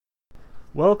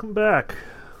Welcome back.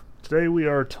 Today we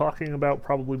are talking about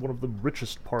probably one of the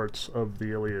richest parts of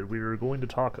the Iliad. We are going to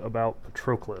talk about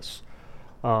Patroclus.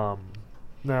 Um,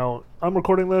 Now, I'm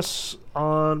recording this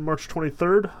on March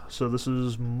 23rd, so this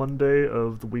is Monday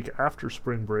of the week after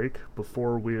spring break,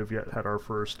 before we have yet had our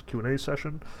first Q&A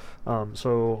session.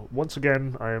 So once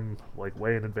again, I am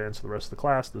way in advance of the rest of the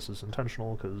class. This is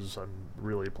intentional because I'm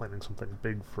really planning something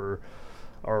big for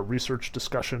our research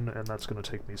discussion, and that's going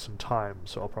to take me some time,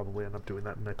 so I'll probably end up doing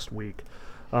that next week.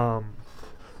 Um,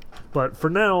 but for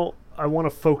now, I want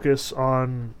to focus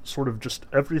on sort of just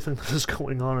everything that is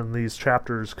going on in these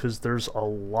chapters, because there's a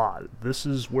lot. This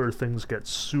is where things get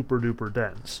super duper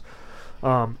dense.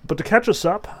 But to catch us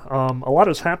up, a lot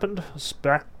has happened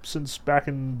since back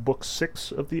in Book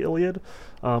 6 of the Iliad,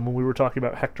 when we were talking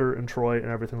about Hector and Troy and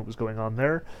everything that was going on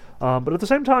there. But at the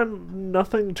same time,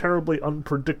 nothing terribly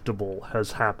unpredictable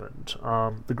has happened.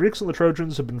 The Greeks and the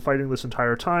Trojans have been fighting this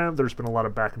entire time. There's been a lot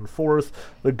of back and forth.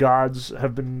 The gods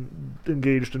have been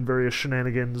engaged in various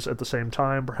shenanigans at the same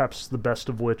time, perhaps the best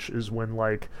of which is when,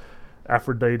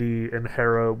 Aphrodite and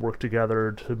Hera work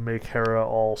together to make Hera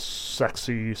all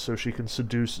sexy so she can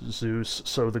seduce Zeus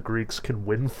so the Greeks can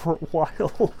win for a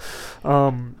while.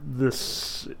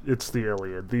 It's the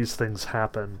Iliad. These things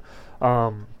happen.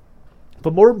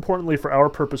 But more importantly for our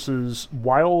purposes,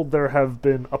 while there have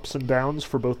been ups and downs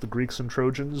for both the Greeks and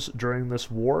Trojans during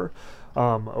this war,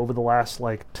 over the last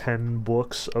 10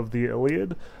 books of the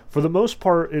Iliad, for the most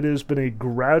part it has been a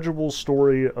gradual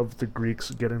story of the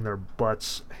Greeks getting their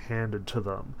butts handed to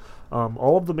them.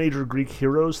 All of the major Greek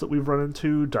heroes that we've run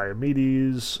into,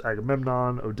 Diomedes,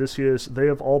 Agamemnon, Odysseus, they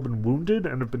have all been wounded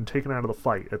and have been taken out of the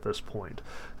fight at this point.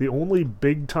 The only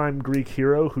big-time Greek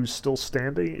hero who's still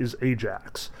standing is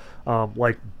Ajax.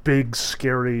 Big,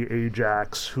 scary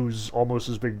Ajax, who's almost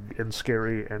as big and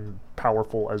scary and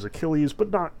powerful as Achilles,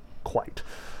 but not quite.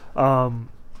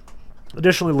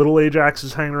 Additionally, little Ajax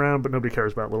is hanging around, but nobody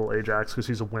cares about little Ajax because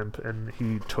he's a wimp and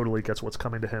he totally gets what's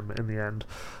coming to him in the end.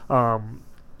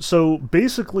 So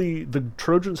basically, the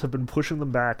Trojans have been pushing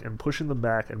them back and pushing them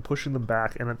back and pushing them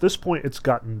back, and at this point it's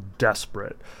gotten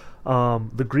desperate.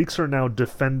 The Greeks are now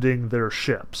defending their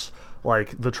ships.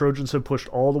 The Trojans have pushed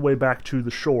all the way back to the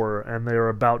shore, and they are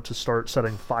about to start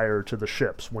setting fire to the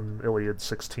ships when Iliad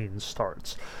 16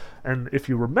 starts. And if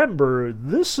you remember,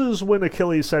 this is when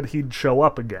Achilles said he'd show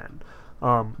up again.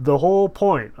 The whole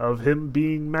point of him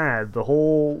being mad, the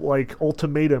whole,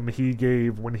 ultimatum he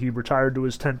gave when he retired to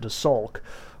his tent to sulk,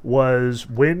 was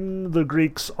when the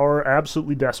Greeks are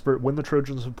absolutely desperate, when the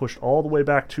Trojans have pushed all the way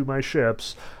back to my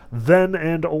ships, then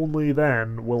and only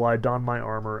then will I don my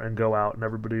armor and go out, and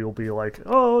everybody will be like,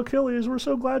 "Oh, Achilles, we're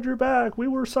so glad you're back. We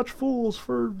were such fools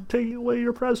for taking away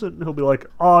your present." And he'll be like,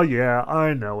 "Oh yeah,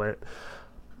 I know it."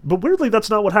 But weirdly,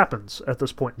 that's not what happens at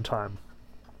this point in time.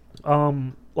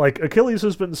 Achilles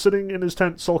has been sitting in his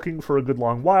tent sulking for a good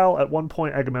long while. At one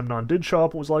point, Agamemnon did show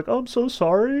up and was like, "Oh, I'm so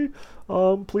sorry.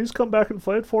 Please come back and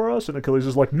fight for us." And Achilles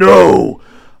is like, "No!"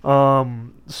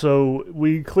 So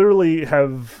we clearly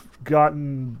have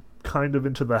gotten kind of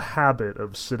into the habit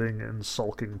of sitting and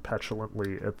sulking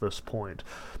petulantly at this point.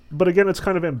 But again, it's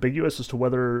kind of ambiguous as to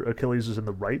whether Achilles is in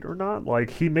the right or not.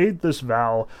 He made this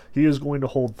vow, he is going to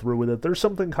hold through with it. There's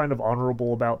something kind of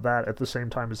honorable about that, at the same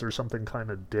time as there's something kind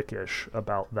of dickish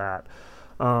about that.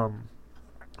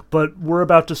 But we're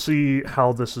about to see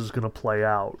how this is going to play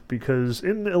out, because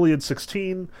in Iliad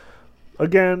 16,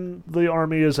 again, the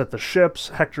army is at the ships.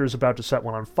 Hector is about to set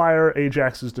one on fire.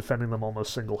 Ajax is defending them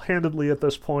almost single-handedly at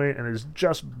this point and is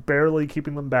just barely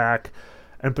keeping them back.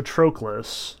 And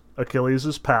Patroclus,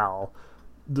 Achilles' pal,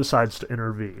 decides to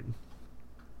intervene.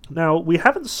 Now, we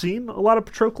haven't seen a lot of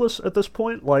Patroclus at this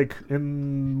point,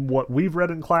 in what we've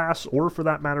read in class, or for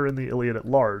that matter in the Iliad at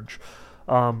large.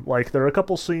 There are a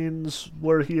couple scenes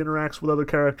where he interacts with other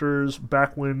characters.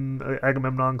 Back when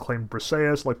Agamemnon claimed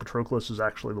Briseis, Patroclus is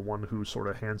actually the one who sort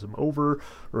of hands him over,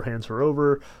 or hands her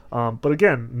over. But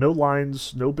again, no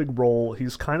lines, no big role.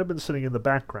 He's kind of been sitting in the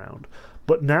background.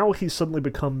 But now he suddenly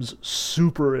becomes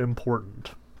super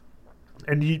important.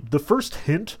 And the first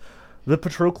hint that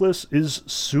Patroclus is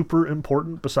super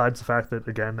important, besides the fact that,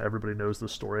 again, everybody knows the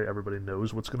story, everybody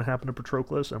knows what's going to happen to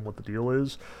Patroclus and what the deal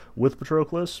is with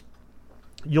Patroclus,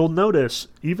 you'll notice,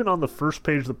 even on the first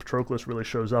page that Patroclus really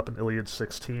shows up in Iliad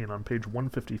 16, on page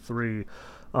 153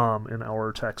 in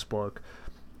our textbook,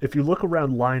 if you look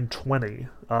around line 20,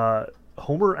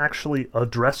 Homer actually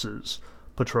addresses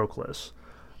Patroclus.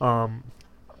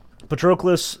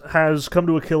 Patroclus has come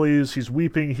to Achilles, he's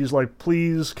weeping, he's like,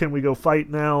 "Please, can we go fight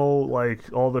now?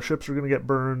 All the ships are going to get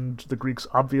burned, the Greeks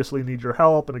obviously need your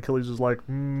help," and Achilles is like,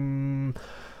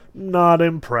 not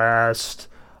impressed.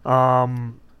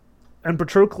 And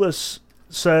Patroclus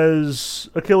says,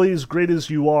 Achilles, great as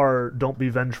you are, don't be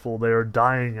vengeful. They are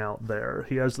dying out there.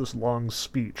 He has this long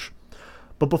speech.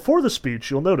 But before the speech,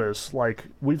 you'll notice, like,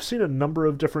 we've seen a number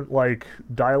of different, like,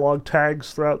 dialogue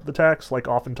tags throughout the text. Like,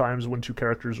 oftentimes when two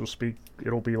characters will speak,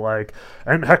 it'll be like,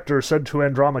 and Hector said to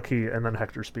Andromache, and then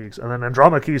Hector speaks. And then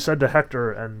Andromache said to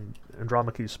Hector, and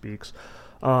Andromache speaks.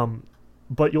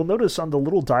 But you'll notice on the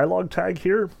little dialogue tag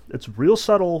here, it's real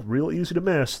subtle, real easy to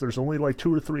miss. There's only like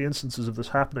 2 or 3 instances of this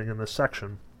happening in this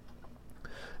section.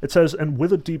 It says, and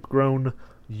with a deep groan,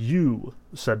 you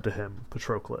said to him,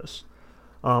 Patroclus.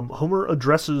 Homer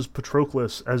addresses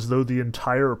Patroclus as though the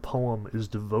entire poem is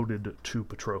devoted to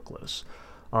Patroclus.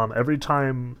 Every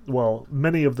time, well,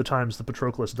 many of the times that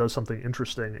Patroclus does something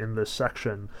interesting in this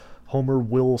section, Homer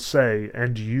will say,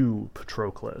 and you,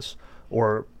 Patroclus,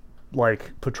 or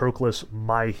like, Patroclus,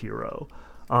 my hero.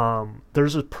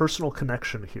 There's a personal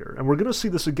connection here, and we're going to see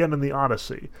this again in the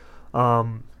Odyssey.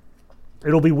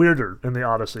 It'll be weirder in the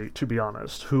Odyssey, to be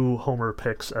honest, who Homer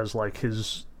picks as, like,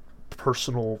 his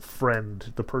personal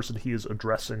friend, the person he is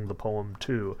addressing the poem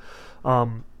to.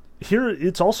 Here,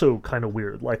 it's also kind of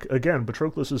weird. Like, again,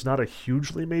 Patroclus is not a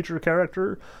hugely major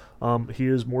character. He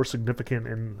is more significant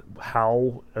in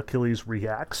how Achilles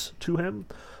reacts to him.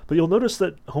 But you'll notice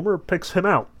that Homer picks him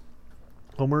out.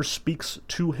 Homer speaks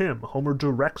to him. Homer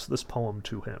directs this poem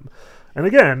to him. And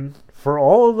again, for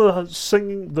all of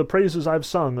the praises I've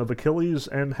sung of Achilles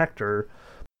and Hector,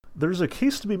 there's a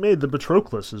case to be made that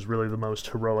Patroclus is really the most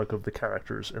heroic of the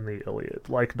characters in the Iliad.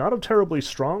 Like, not a terribly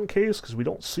strong case, because we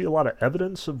don't see a lot of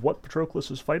evidence of what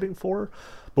Patroclus is fighting for,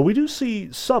 but we do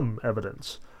see some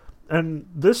evidence. And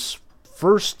this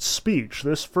first speech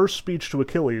to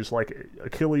Achilles, like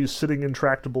Achilles sitting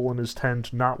intractable in his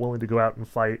tent, not willing to go out and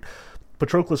fight,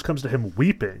 Patroclus comes to him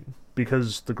weeping,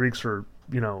 because the Greeks are,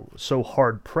 so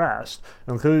hard-pressed.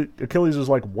 And Achilles is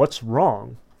like, what's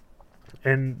wrong?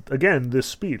 And again, this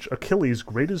speech, Achilles,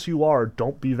 great as you are,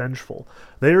 don't be vengeful.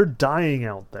 They are dying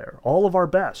out there, all of our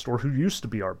best, or who used to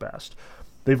be our best.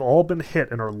 They've all been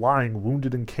hit and are lying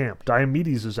wounded in camp.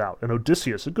 Diomedes is out, and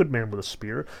Odysseus, a good man with a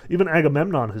spear. Even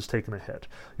Agamemnon has taken a hit.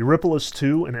 Eurypylus,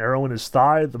 too, an arrow in his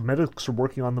thigh. The medics are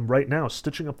working on them right now,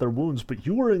 stitching up their wounds, but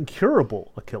you are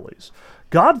incurable, Achilles.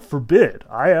 God forbid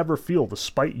I ever feel the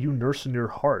spite you nurse in your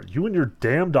heart, you and your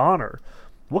damned honor.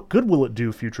 What good will it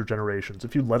do future generations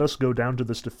if you let us go down to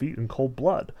this defeat in cold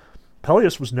blood?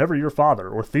 Peleus was never your father,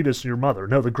 or Thetis your mother.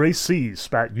 No, the grey seas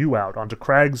spat you out onto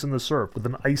crags in the surf with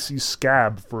an icy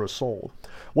scab for a soul.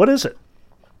 What is it?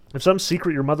 If some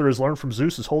secret your mother has learned from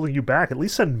Zeus is holding you back, at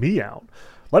least send me out.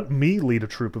 Let me lead a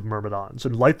troop of Myrmidons,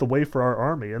 and light the way for our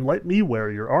army, and let me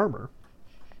wear your armor.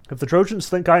 If the Trojans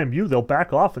think I am you, they'll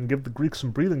back off and give the Greeks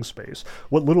some breathing space,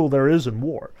 what little there is in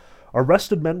war. Our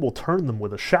rested men will turn them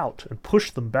with a shout, and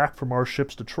push them back from our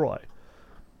ships to Troy.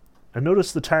 And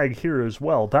notice the tag here as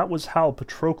well. That was how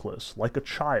Patroclus, like a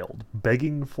child,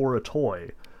 begging for a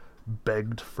toy,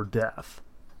 begged for death.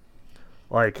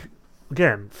 Like,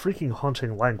 again, freaking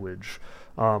haunting language.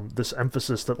 This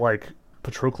emphasis that, like,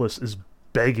 Patroclus is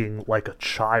begging like a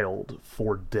child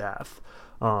for death.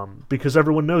 Because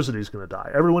everyone knows that he's going to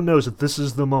die. Everyone knows that this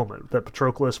is the moment that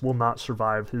Patroclus will not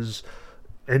survive his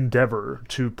endeavor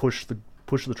to push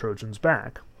the Trojans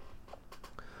back.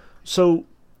 So,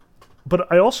 but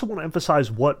I also want to emphasize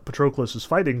what Patroclus is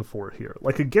fighting for here.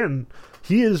 Like, again,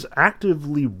 he is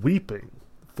actively weeping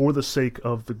for the sake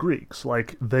of the Greeks.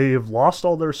 Like, they have lost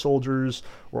all their soldiers,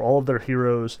 or all of their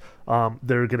heroes.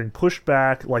 They're getting pushed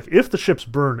back. Like, if the ships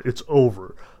burn, it's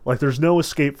over. Like, there's no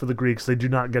escape for the Greeks. They do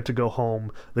not get to go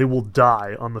home. They will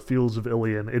die on the fields of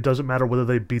Ilion. It doesn't matter whether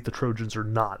they beat the Trojans or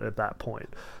not at that point.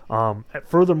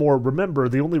 Furthermore, remember,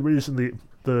 the only reason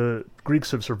the Greeks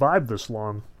have survived this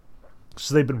long,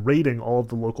 so they've been raiding all of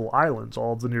the local islands,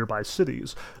 all of the nearby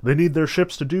cities. They need their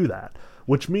ships to do that,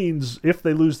 which means if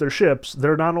they lose their ships,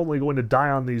 they're not only going to die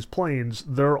on these plains,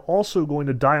 they're also going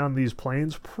to die on these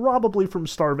plains, probably from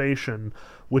starvation,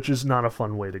 which is not a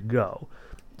fun way to go.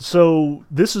 So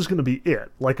this is going to be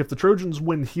it. Like, if the Trojans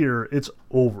win here, it's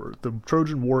over. The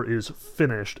Trojan War is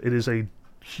finished. It is a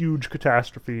huge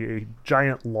catastrophe, a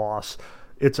giant loss.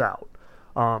 It's out.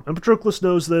 And Patroclus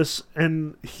knows this,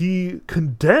 and he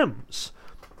condemns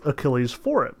Achilles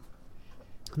for it.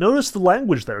 Notice the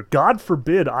language there. God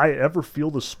forbid I ever feel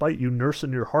the spite you nurse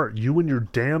in your heart, you and your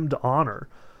damned honor.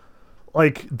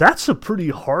 Like, that's a pretty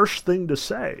harsh thing to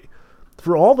say.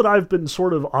 For all that I've been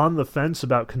sort of on the fence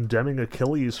about condemning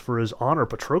Achilles for his honor,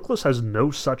 Patroclus has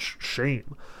no such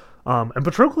shame. And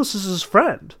Patroclus is his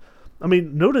friend. I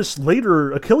mean, notice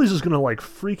later Achilles is going to like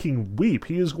freaking weep.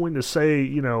 He is going to say,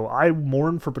 I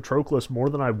mourn for Patroclus more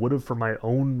than I would have for my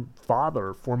own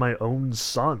father, for my own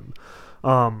son.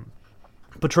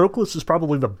 Patroclus is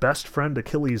probably the best friend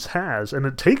Achilles has, and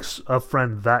it takes a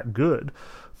friend that good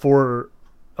for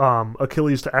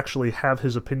Achilles to actually have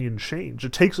his opinion change.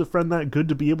 It takes a friend that good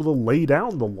to be able to lay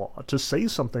down the law, to say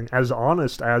something as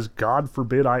honest as, God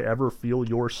forbid I ever feel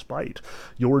your spite,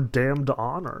 your damned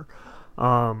honor.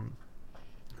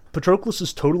 Patroclus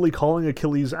is totally calling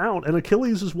Achilles out, and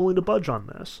Achilles is willing to budge on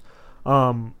this.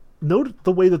 Note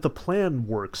the way that the plan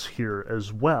works here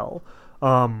as well.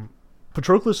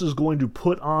 Patroclus is going to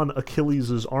put on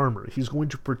Achilles' armor. He's going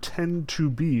to pretend to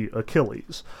be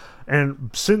Achilles.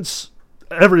 And since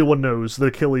everyone knows that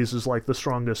Achilles is like the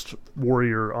strongest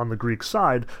warrior on the Greek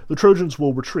side, the Trojans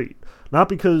will retreat. Not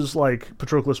because like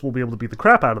Patroclus will be able to beat the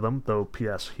crap out of them, though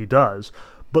P.S. he does,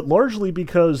 but largely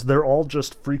because they're all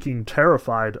just freaking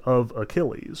terrified of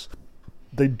Achilles.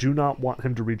 They do not want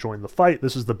him to rejoin the fight.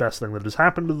 This is the best thing that has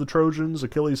happened to the Trojans.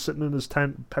 Achilles sitting in his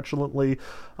tent petulantly.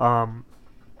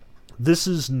 This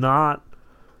is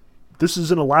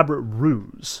an elaborate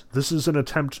ruse. This is an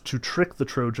attempt to trick the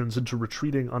Trojans into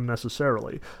retreating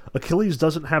unnecessarily. Achilles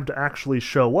doesn't have to actually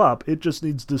show up. It just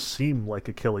needs to seem like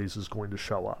Achilles is going to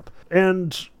show up.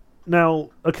 And now,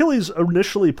 Achilles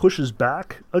initially pushes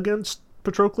back against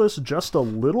Patroclus just a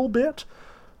little bit.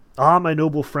 Ah, my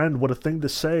noble friend, what a thing to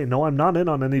say. No, I'm not in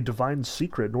on any divine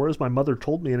secret, nor has my mother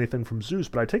told me anything from Zeus,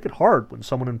 but I take it hard when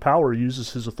someone in power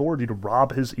uses his authority to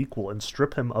rob his equal and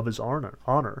strip him of his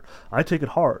honor. I take it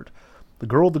hard. The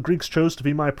girl the Greeks chose to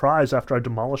be my prize after I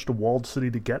demolished a walled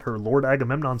city to get her, Lord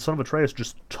Agamemnon, son of Atreus,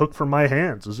 just took from my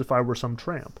hands as if I were some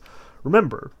tramp.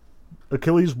 Remember,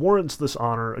 Achilles warrants this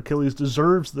honor. Achilles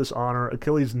deserves this honor.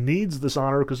 Achilles needs this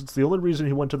honor because it's the only reason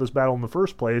he went to this battle in the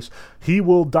first place. He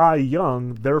will die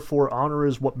young, therefore honor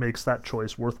is what makes that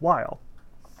choice worthwhile.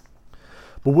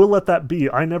 But we'll let that be.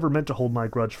 I never meant to hold my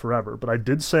grudge forever, but I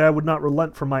did say I would not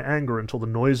relent from my anger until the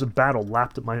noise of battle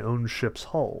lapped at my own ship's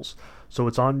hulls. So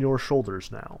it's on your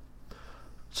shoulders now.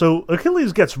 So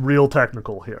Achilles gets real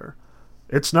technical here.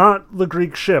 It's not the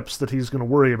Greek ships that he's going to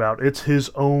worry about. It's his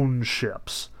own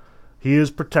ships. He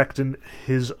is protecting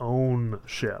his own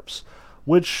ships,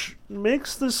 which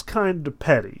makes this kind of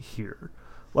petty here.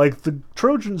 Like, the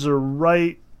Trojans are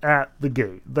right at the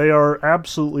gate. They are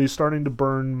absolutely starting to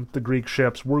burn the Greek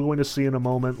ships. We're going to see in a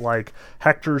moment, like,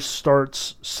 Hector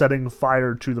starts setting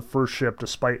fire to the first ship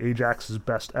despite Ajax's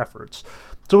best efforts.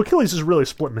 So Achilles is really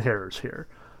splitting hairs here.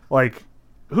 Like,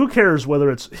 who cares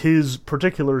whether it's his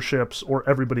particular ships or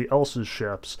everybody else's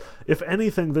ships? If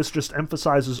anything, this just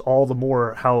emphasizes all the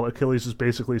more how Achilles is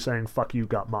basically saying, fuck you,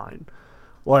 got mine.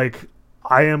 Like,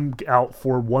 I am out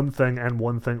for one thing and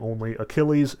one thing only.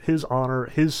 Achilles, his honor,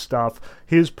 his stuff,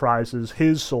 his prizes,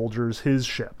 his soldiers, his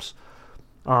ships.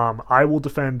 I will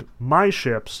defend my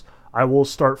ships. I will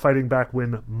start fighting back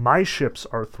when my ships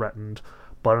are threatened.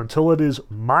 But until it is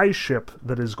my ship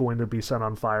that is going to be set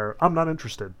on fire, I'm not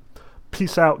interested.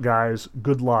 Peace out, guys.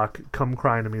 Good luck. Come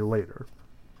crying to me later.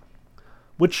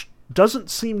 Which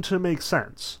doesn't seem to make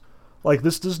sense. Like,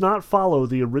 this does not follow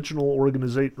the original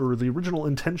organization or the original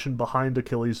intention behind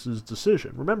Achilles'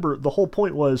 decision. Remember, the whole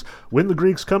point was, when the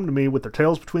Greeks come to me with their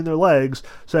tails between their legs,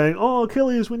 saying, "Oh,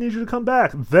 Achilles, we need you to come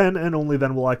back," then and only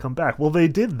then will I come back. Well, they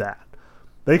did that.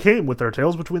 They came with their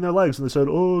tails between their legs and they said,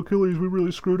 "Oh, Achilles, we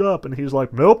really screwed up." And he's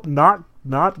like, "Nope, not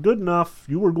good enough.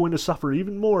 You are going to suffer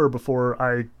even more before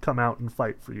I come out and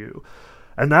fight for you."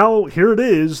 And now, here it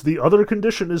is. The other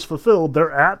condition is fulfilled.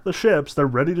 They're at the ships. They're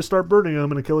ready to start burning them.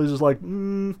 And Achilles is like,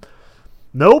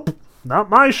 nope, not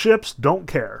my ships. Don't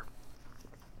care.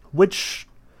 Which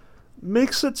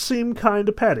makes it seem kind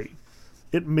of petty.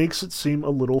 It makes it seem a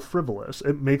little frivolous.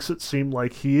 It makes it seem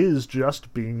like he is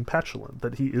just being petulant,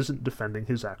 that he isn't defending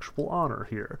his actual honor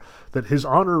here, that his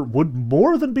honor would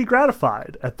more than be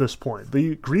gratified at this point.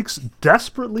 The Greeks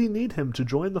desperately need him to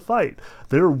join the fight.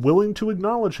 They're willing to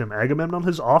acknowledge him. Agamemnon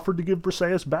has offered to give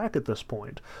Briseis back at this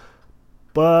point.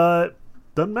 But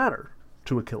doesn't matter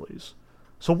to Achilles.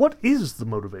 So what is the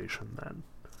motivation then?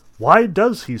 Why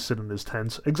does he sit in his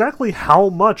tents? Exactly how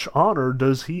much honor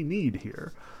does he need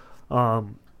here?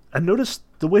 And notice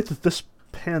the way that this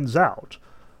pans out.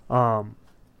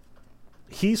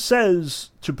 He says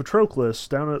to Patroclus,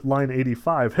 down at line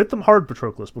 85, "Hit them hard,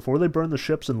 Patroclus, before they burn the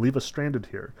ships and leave us stranded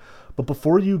here. But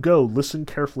before you go, listen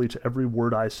carefully to every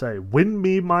word I say. Win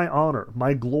me my honor,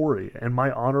 my glory, and my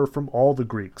honor from all the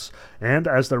Greeks, and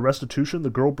as their restitution, the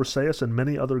girl Briseis and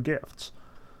many other gifts."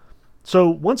 So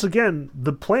once again,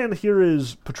 the plan here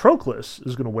is Patroclus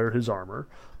is going to wear his armor.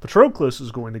 Patroclus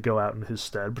is going to go out in his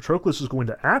stead. Patroclus is going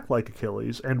to act like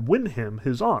Achilles and win him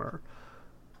his honor.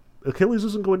 Achilles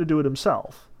isn't going to do it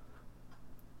himself.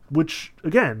 Which,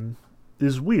 again,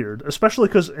 is weird. Especially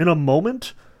because in a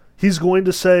moment, he's going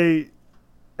to say,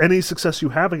 any success you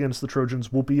have against the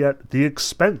Trojans will be at the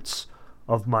expense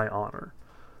of my honor.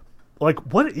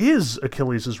 Like, what is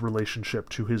Achilles' relationship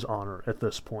to his honor at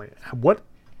this point?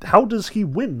 How does he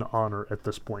win honor at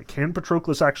this point? Can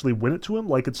Patroclus actually win it to him,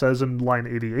 like it says in line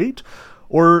 88?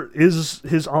 Or is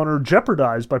his honor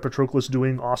jeopardized by Patroclus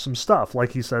doing awesome stuff,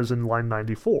 like he says in line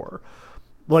 94?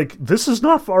 Like, this is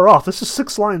not far off. This is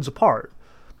 6 lines apart.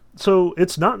 So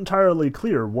it's not entirely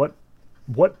clear what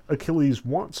Achilles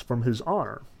wants from his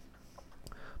honor.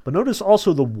 But notice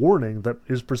also the warning that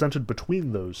is presented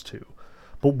between those two.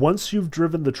 But once you've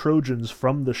driven the Trojans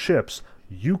from the ships,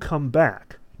 you come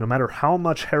back, no matter how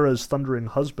much Hera's thundering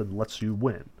husband lets you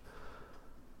win.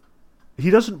 He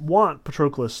doesn't want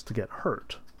Patroclus to get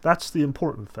hurt. That's the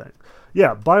important thing.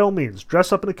 Yeah, by all means,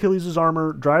 dress up in Achilles'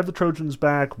 armor, drive the Trojans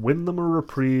back, win them a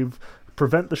reprieve,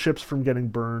 prevent the ships from getting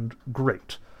burned.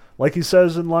 Great. Like he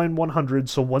says in line 100,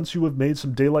 so once you have made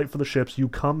some daylight for the ships, you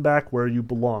come back where you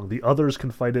belong. The others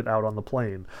can fight it out on the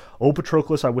plain. O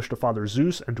Patroclus, I wish to Father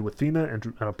Zeus and to Athena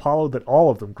and Apollo that all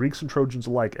of them, Greeks and Trojans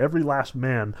alike, every last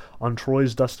man on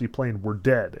Troy's dusty plain were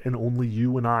dead, and only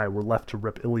you and I were left to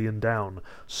rip Ilion down,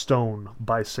 stone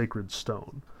by sacred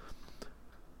stone.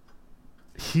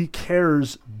 He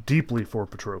cares deeply for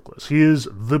Patroclus. He is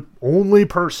the only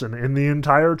person in the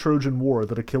entire Trojan War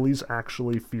that Achilles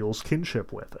actually feels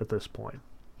kinship with at this point.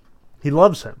 He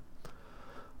loves him.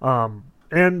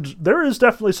 And there is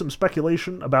definitely some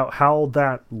speculation about how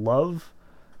that love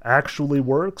actually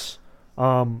works.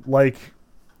 Like,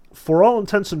 for all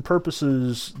intents and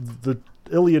purposes, the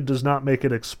Iliad does not make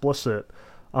it explicit.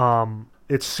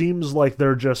 It seems like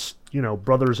they're just,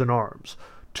 brothers in arms.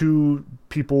 2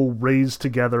 people raised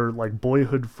together like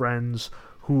boyhood friends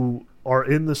who are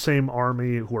in the same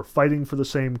army, who are fighting for the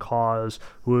same cause,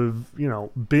 who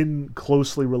have, been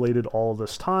closely related all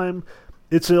this time.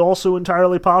 It's also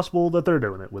entirely possible that they're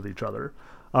doing it with each other.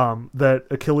 That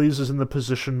Achilles is in the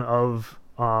position of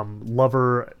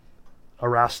lover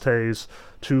Erastes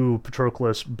to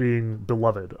Patroclus being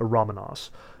beloved,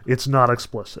 Eromenos. It's not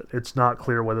explicit. It's not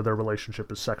clear whether their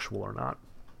relationship is sexual or not.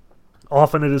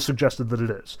 Often it is suggested that it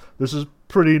is. This is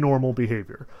pretty normal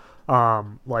behavior. A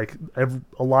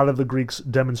lot of the Greeks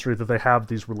demonstrate that they have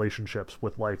these relationships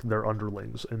with their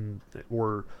underlings,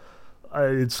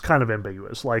 it's kind of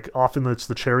ambiguous. Often it's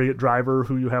the chariot driver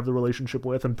who you have the relationship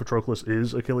with, and Patroclus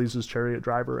is Achilles' chariot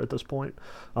driver at this point.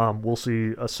 We'll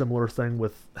see a similar thing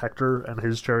with Hector and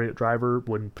his chariot driver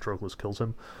when Patroclus kills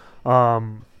him.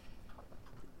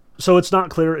 So it's not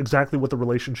clear exactly what the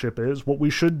relationship is. What we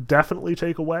should definitely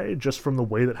take away, just from the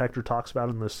way that Hector talks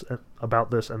about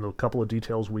this and the couple of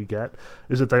details we get,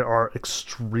 is that they are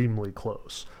extremely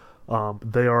close.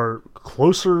 They are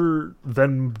closer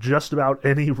than just about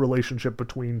any relationship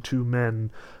between 2 men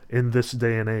in this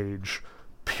day and age.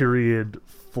 Period.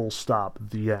 Full stop.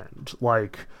 The end.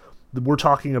 We're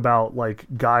talking about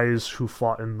guys who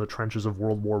fought in the trenches of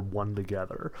World War I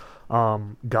together.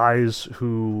 Guys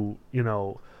who,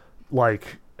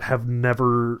 have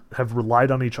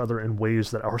relied on each other in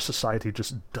ways that our society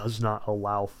just does not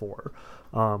allow for.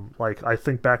 I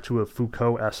think back to a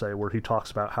Foucault essay where he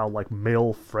talks about how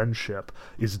male friendship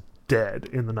is dead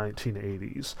in the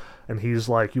 1980s, and he's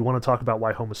you want to talk about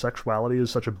why homosexuality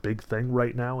is such a big thing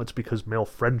right now? It's because male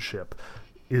friendship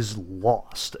is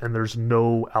lost, and there's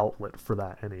no outlet for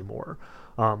that anymore.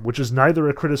 Which is neither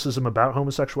a criticism about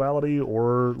homosexuality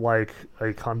or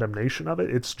a condemnation of it.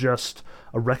 It's just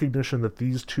a recognition that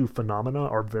these 2 phenomena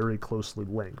are very closely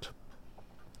linked.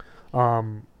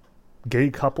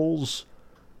 Gay couples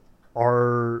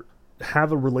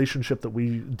have a relationship that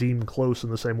we deem close in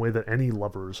the same way that any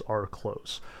lovers are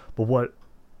close. But what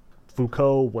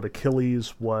Foucault, what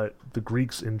Achilles, what the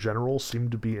Greeks in general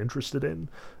seem to be interested in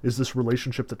is this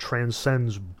relationship that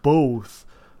transcends both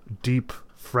deep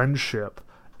friendship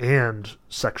and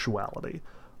sexuality.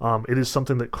 It is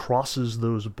something that crosses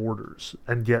those borders,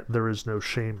 and yet there is no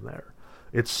shame there.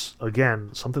 It's, again,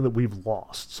 something that we've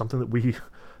lost, something that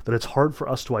it's hard for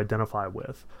us to identify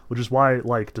with, which is why,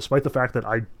 despite the fact that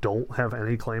I don't have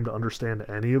any claim to understand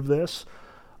any of this,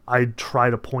 I try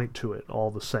to point to it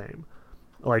all the same.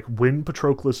 When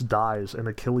Patroclus dies and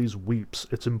Achilles weeps,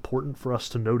 it's important for us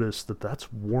to notice that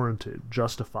that's warranted,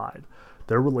 justified.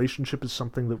 Their relationship is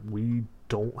something that we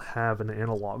don't have an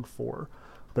analog for,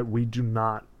 that we do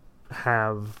not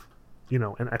have,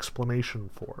 an explanation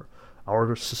for.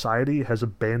 Our society has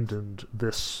abandoned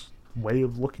this way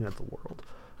of looking at the world.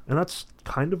 And that's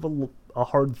kind of a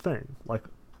hard thing. Like,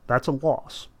 that's a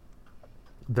loss.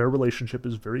 Their relationship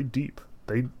is very deep.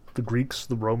 The Greeks,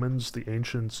 the Romans, the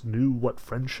ancients knew what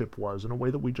friendship was in a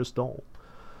way that we just don't.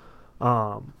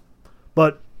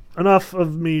 But enough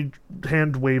of me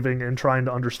hand-waving and trying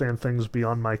to understand things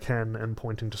beyond my ken and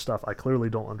pointing to stuff I clearly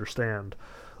don't understand.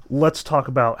 Let's talk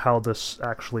about how this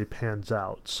actually pans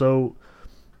out. So,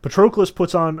 Patroclus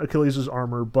puts on Achilles'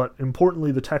 armor, but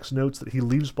importantly the text notes that he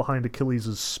leaves behind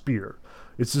Achilles' spear.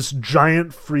 It's this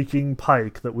giant freaking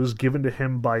pike that was given to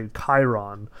him by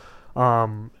Chiron,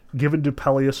 given to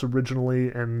Peleus originally,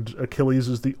 and Achilles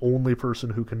is the only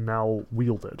person who can now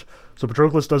wield it. So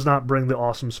Patroclus does not bring the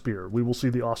awesome spear. We will see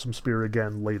the awesome spear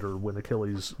again later when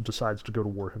Achilles decides to go to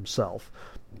war himself.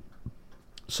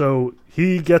 So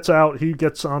he gets out, he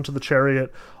gets onto the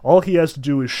chariot. All he has to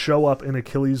do is show up in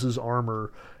Achilles'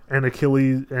 armor, and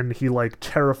he like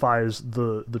terrifies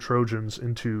the Trojans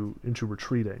into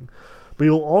retreating. But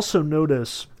you'll also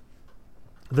notice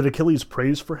that Achilles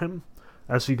prays for him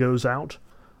as he goes out.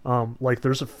 Like,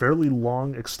 there's a fairly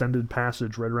long extended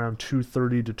passage right around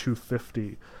 230 to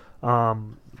 250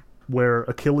 where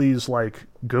Achilles like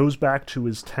goes back to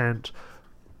his tent,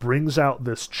 brings out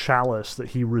this chalice that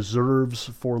he reserves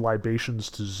for libations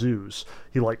to Zeus.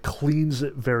 He like cleans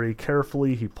it very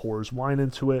carefully, he pours wine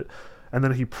into it, and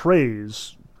then he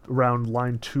prays around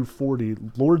line 240,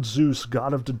 Lord Zeus,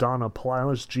 god of Dodona,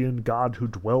 Pelasgian god who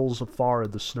dwells afar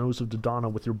in the snows of Dodona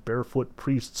with your barefoot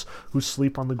priests who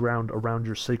sleep on the ground around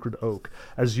your sacred oak.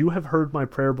 As you have heard my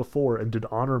prayer before and did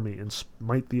honor me and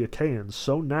smite the Achaeans,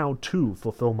 so now too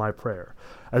fulfill my prayer.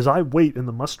 As I wait in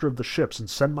the muster of the ships and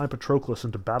send my Patroclus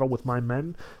into battle with my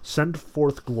men, send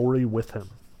forth glory with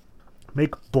him.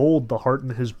 Make bold the heart in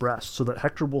his breast, so that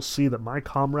Hector will see that my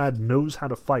comrade knows how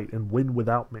to fight and win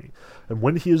without me. And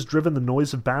when he has driven the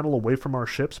noise of battle away from our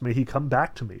ships, may he come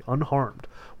back to me, unharmed,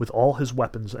 with all his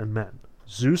weapons and men.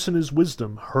 Zeus in his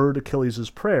wisdom heard Achilles'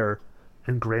 prayer,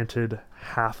 and granted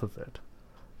half of it.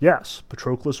 Yes,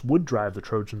 Patroclus would drive the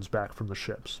Trojans back from the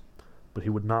ships, but he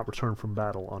would not return from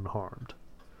battle unharmed.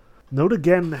 Note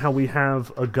again how we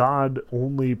have a god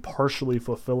only partially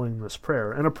fulfilling this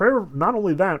prayer. And a prayer, not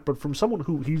only that, but from someone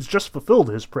who he's just fulfilled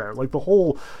his prayer. Like the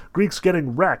whole Greeks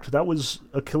getting wrecked, that was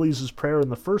Achilles' prayer in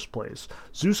the first place.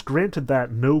 Zeus granted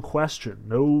that no question,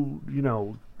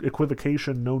 no,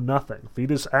 equivocation, no nothing.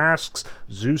 Thetis asks,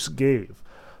 Zeus gave.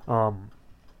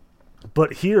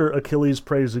 But here Achilles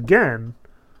prays again,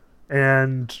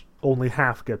 and only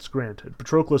half gets granted.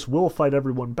 Patroclus will fight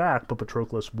everyone back, but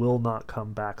Patroclus will not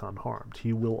come back unharmed.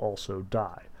 He will also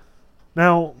die.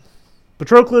 Now,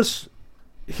 Patroclus,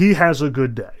 he has a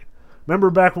good day.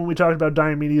 Remember back when we talked about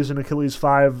Diomedes in Achilles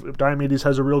 5? Diomedes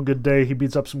has a real good day. He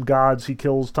beats up some gods. He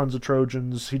kills tons of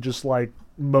Trojans. He just,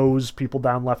 mows people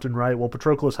down left and right. Well,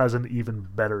 Patroclus has an even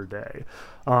better day.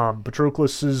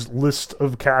 Patroclus's list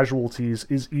of casualties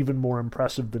is even more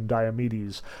impressive than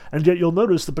Diomedes. And yet you'll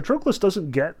notice that Patroclus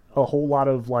doesn't get a whole lot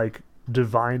of,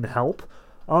 divine help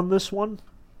on this one.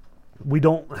 We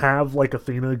don't have,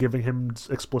 Athena giving him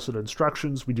explicit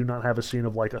instructions. We do not have a scene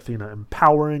of, Athena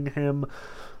empowering him.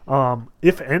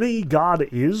 If any god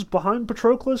is behind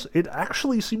Patroclus, it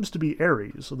actually seems to be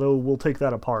Ares, though we'll take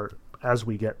that apart as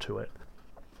we get to it.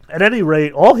 At any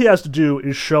rate, all he has to do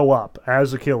is show up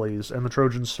as Achilles, and the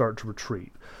Trojans start to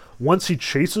retreat. Once he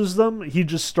chases them, he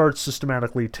just starts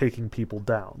systematically taking people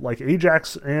down.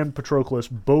 Ajax and Patroclus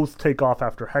both take off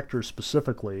after Hector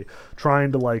specifically,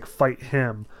 trying to, fight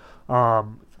him.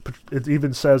 It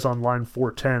even says on line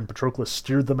 410, Patroclus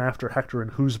steered them after Hector, in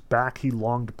whose back he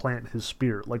longed to plant his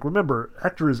spear. Remember,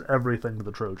 Hector is everything to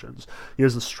the Trojans. He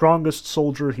is the strongest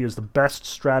soldier, he is the best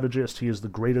strategist, he is the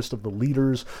greatest of the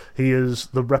leaders, he is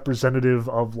the representative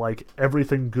of,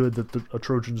 everything good that a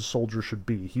Trojan soldier should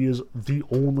be. He is the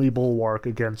only bulwark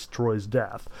against Troy's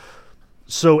death.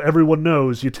 So everyone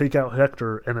knows you take out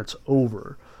Hector and it's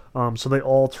over. So they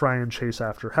all try and chase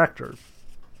after Hector.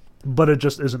 But it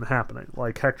just isn't happening.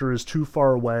 Hector is too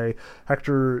far away.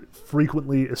 Hector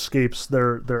frequently escapes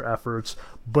their efforts,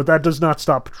 but that does not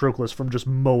stop Patroclus from just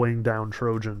mowing down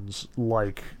Trojans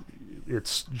like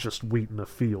it's just wheat in a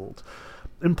field.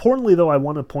 Importantly, though, I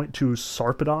want to point to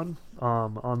Sarpedon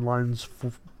on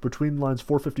between lines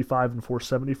 455 and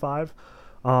 475.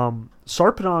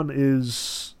 Sarpedon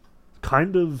is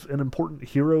kind of an important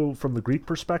hero from the Greek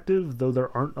perspective, though there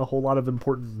aren't a whole lot of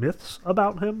important myths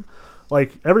about him.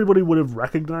 Everybody would have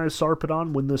recognized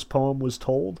Sarpedon when this poem was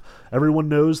told. Everyone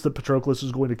knows that Patroclus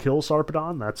is going to kill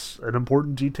Sarpedon. That's an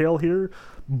important detail here.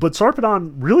 But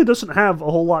Sarpedon really doesn't have a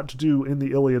whole lot to do in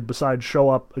the Iliad besides show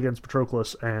up against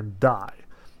Patroclus and die.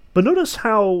 But notice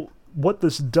what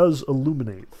this does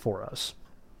illuminate for us.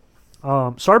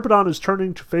 Sarpedon is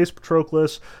turning to face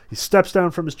Patroclus. He steps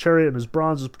down from his chariot and his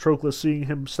bronze as Patroclus, seeing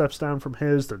him, steps down from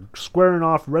his. They're squaring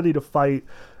off, ready to fight.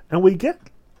 And we get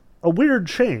a weird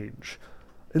change.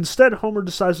 Instead, Homer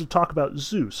decides to talk about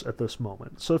Zeus at this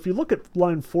moment. So if you look at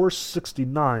line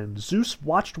 469, Zeus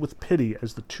watched with pity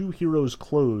as the two heroes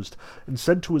closed and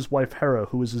said to his wife Hera,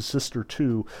 who is his sister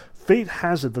too, "Fate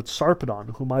has it that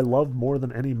Sarpedon, whom I love more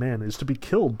than any man, is to be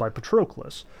killed by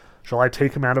Patroclus. Shall I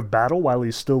take him out of battle while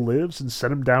he still lives and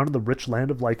set him down in the rich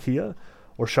land of Lycia?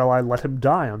 Or shall I let him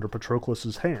die under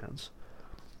Patroclus's hands?"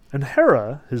 And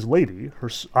Hera, his lady, her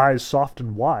eyes soft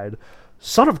and wide,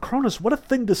 "Son of Cronus, what a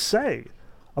thing to say!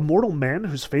 A mortal man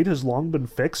whose fate has long been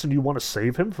fixed, and you want to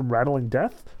save him from rattling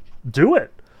death? Do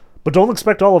it! But don't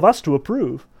expect all of us to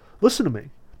approve. Listen to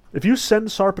me. If you send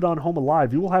Sarpedon home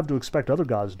alive, you will have to expect other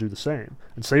gods to do the same,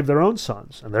 and save their own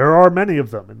sons, and there are many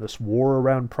of them in this war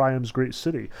around Priam's great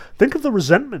city. Think of the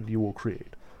resentment you will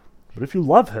create. But if you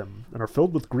love him, and are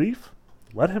filled with grief,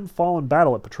 let him fall in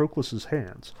battle at Patroclus's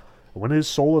hands, and when his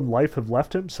soul and life have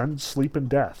left him, send sleep and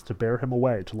death to bear him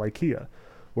away to Lycia,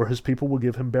 where his people will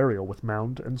give him burial with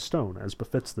mound and stone, as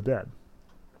befits the dead."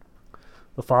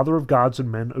 The father of gods and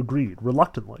men agreed,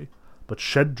 reluctantly, but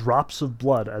shed drops of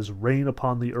blood as rain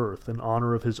upon the earth in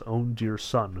honor of his own dear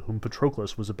son, whom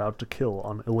Patroclus was about to kill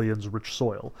on Ilion's rich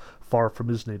soil, far from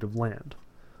his native land.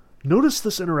 Notice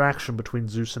this interaction between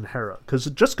Zeus and Hera, because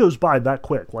it just goes by that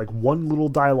quick, like one little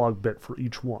dialogue bit for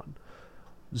each one.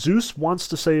 Zeus wants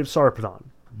to save Sarpedon,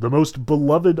 the most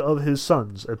beloved of his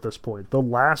sons at this point, the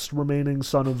last remaining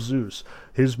son of Zeus,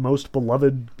 his most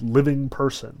beloved living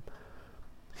person.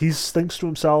 He thinks to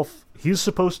himself, he's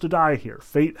supposed to die here.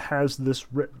 Fate has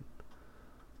this written.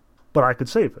 But I could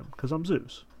save him, because I'm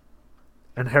Zeus.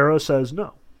 And Hera says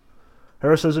no.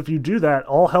 Hera says if you do that,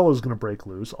 all hell is going to break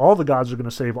loose, all the gods are going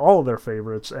to save all of their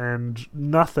favorites, and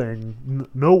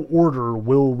no order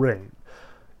will reign.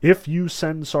 If you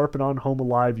send Sarpedon home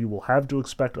alive, you will have to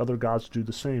expect other gods to do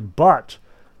the same. But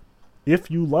if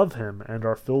you love him and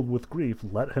are filled with grief,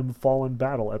 let him fall in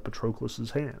battle at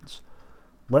Patroclus's hands.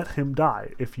 Let him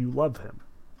die if you love him.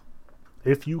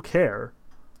 If you care,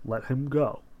 let him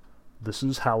go. This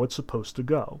is how it's supposed to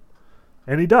go.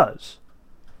 And he does.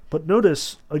 But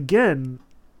notice, again,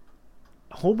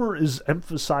 Homer is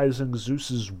emphasizing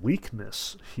Zeus's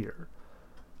weakness here.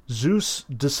 Zeus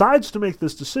decides to make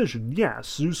this decision,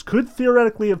 yes. Zeus could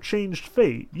theoretically have changed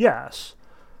fate, yes.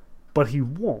 But he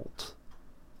won't.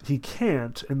 He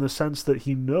can't, in the sense that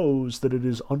he knows that it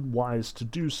is unwise to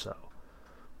do so.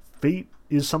 Fate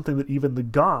is something that even the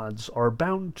gods are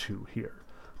bound to here.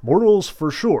 Mortals,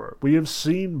 for sure. We have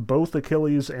seen both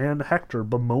Achilles and Hector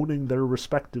bemoaning their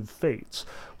respective fates.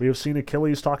 We have seen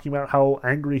Achilles talking about how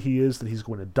angry he is that he's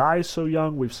going to die so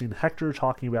young. We've seen Hector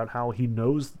talking about how he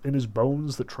knows in his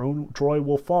bones that Troy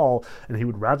will fall, and he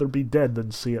would rather be dead than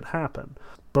see it happen.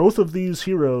 Both of these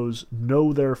heroes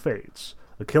know their fates.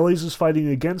 Achilles is fighting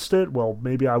against it. Well,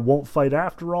 maybe I won't fight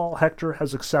after all. Hector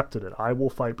has accepted it. I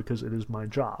will fight because it is my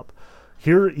job.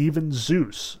 Here, even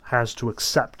Zeus has to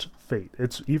accept fate.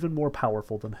 It's even more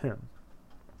powerful than him.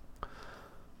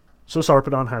 So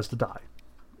Sarpedon has to die.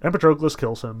 And Patroclus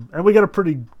kills him. And we get a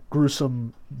pretty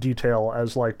gruesome detail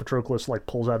as, Patroclus,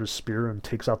 pulls out his spear and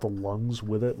takes out the lungs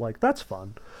with it. That's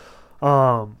fun.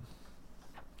 And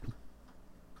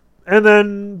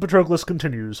then Patroclus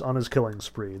continues on his killing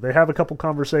spree. They have a couple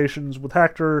conversations with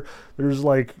Hector. There's,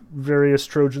 various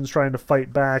Trojans trying to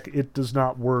fight back. It does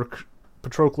not work.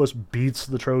 Patroclus beats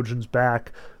the Trojans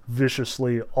back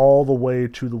viciously all the way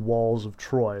to the walls of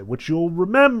Troy, which you'll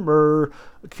remember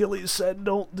Achilles said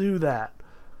don't do that.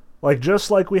 Just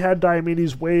like we had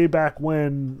Diomedes way back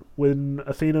when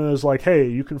Athena is like, hey,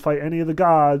 you can fight any of the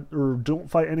gods, or don't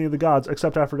fight any of the gods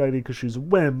except Aphrodite because she's a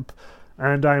wimp,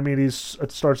 and Diomedes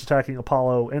starts attacking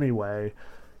Apollo anyway.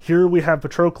 Here we have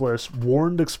Patroclus,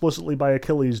 warned explicitly by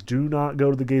Achilles, do not go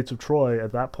to the gates of Troy.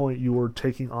 At that point, you are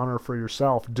taking honor for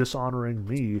yourself, dishonoring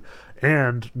me,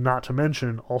 and not to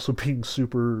mention also being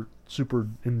super, super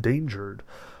endangered.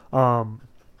 Now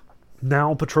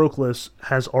Patroclus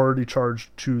has already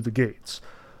charged to the gates.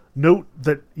 Note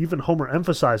that even Homer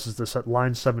emphasizes this at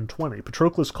line 720.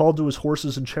 Patroclus called to his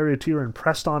horses and charioteer and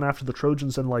pressed on after the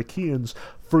Trojans and Lycians,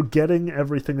 forgetting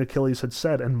everything Achilles had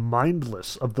said and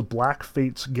mindless of the black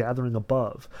fates gathering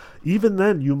above. Even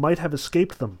then you might have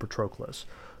escaped them, Patroclus.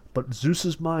 But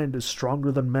Zeus's mind is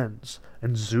stronger than men's,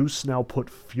 and Zeus now put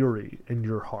fury in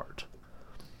your heart.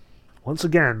 Once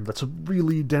again, that's a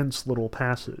really dense little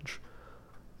passage.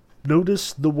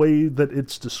 Notice the way that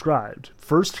it's described.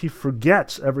 First, he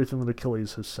forgets everything that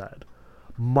Achilles has said.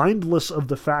 mindless of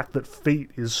the fact that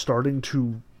fate is starting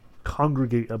to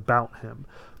congregate about him.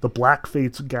 The black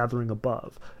fates gathering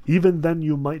above. Even then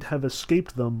you might have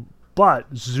escaped them, but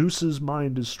Zeus's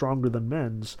mind is stronger than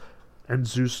men's, and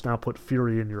Zeus now put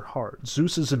fury in your heart.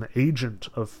 Zeus is an agent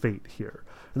of fate here.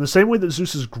 In the same way that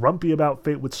Zeus is grumpy about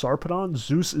fate with Sarpedon,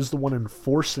 Zeus is the one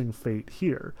enforcing fate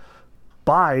here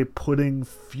by putting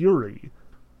fury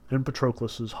in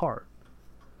Patroclus' heart.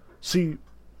 See,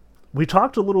 we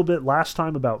talked a little bit last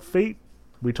time about fate.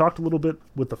 We talked a little bit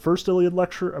with the first Iliad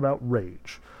lecture about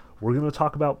rage. We're going to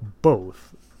talk about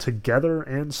both together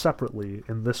and separately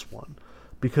in this one,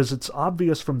 because it's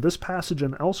obvious from this passage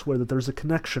and elsewhere that there's a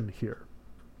connection here.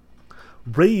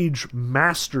 Rage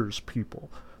masters people.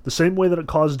 The same way that it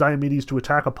caused Diomedes to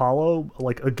attack Apollo,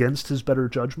 against his better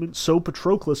judgment, so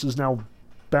Patroclus is now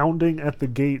bounding at the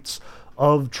gates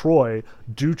of Troy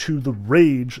due to the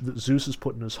rage that Zeus has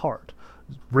put in his heart.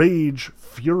 Rage,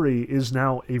 fury, is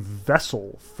now a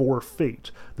vessel for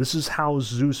fate. This is how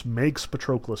Zeus makes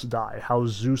Patroclus die, how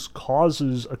Zeus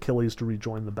causes Achilles to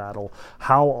rejoin the battle,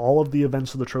 how all of the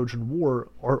events of the Trojan War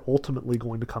are ultimately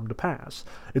going to come to pass.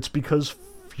 It's because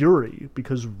fury,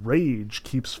 because rage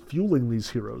keeps fueling these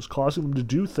heroes, causing them to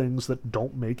do things that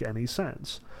don't make any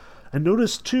sense. And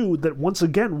notice, too, that once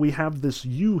again we have this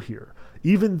you here.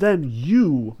 Even then,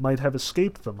 you might have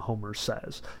escaped them, Homer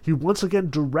says. He once again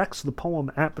directs the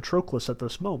poem at Patroclus at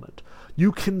this moment.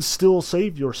 You can still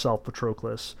save yourself,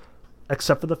 Patroclus,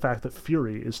 except for the fact that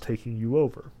fury is taking you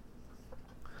over.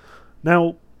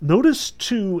 Now, notice,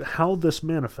 too, how this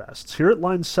manifests. Here at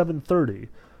line 730,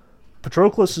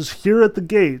 Patroclus is here at the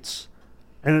gates,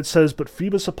 and it says, but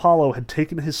Phoebus Apollo had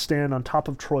taken his stand on top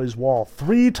of Troy's wall.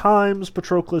 3 times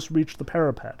Patroclus reached the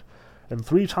parapet, and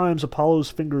 3 times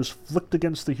Apollo's fingers flicked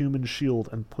against the human shield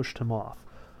and pushed him off.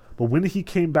 But when he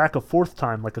came back a 4th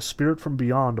time, like a spirit from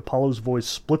beyond, Apollo's voice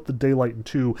split the daylight in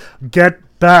 2. Get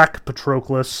back,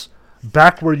 Patroclus,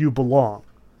 back where you belong.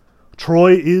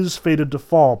 Troy is fated to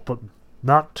fall, but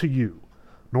not to you,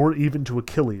 nor even to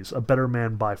Achilles, a better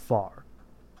man by far.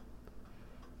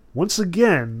 Once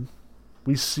again,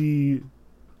 we see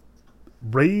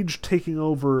rage taking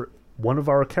over one of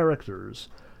our characters,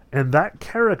 and that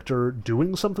character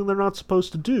doing something they're not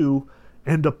supposed to do,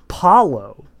 and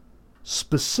Apollo,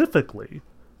 specifically,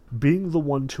 being the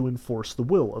one to enforce the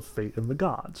will of fate and the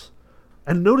gods.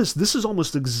 And notice, this is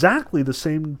almost exactly the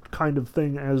same kind of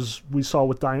thing as we saw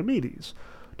with Diomedes.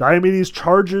 Diomedes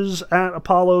charges at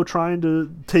Apollo trying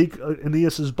to take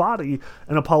Aeneas' body,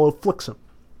 and Apollo flicks him,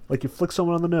 like you flick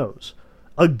someone on the nose.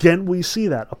 Again, we see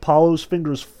that. Apollo's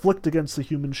fingers flicked against the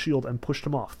human shield and pushed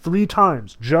him off 3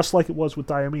 times, just like it was with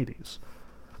Diomedes.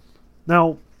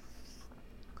 Now,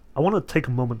 I want to take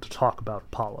a moment to talk about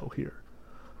Apollo here,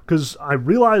 because I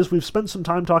realize we've spent some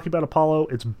time talking about Apollo.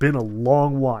 It's been a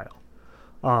long while.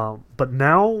 But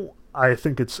now I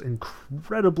think it's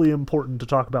incredibly important to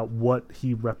talk about what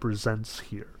he represents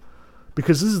here,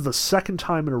 because this is the 2nd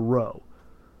time in a row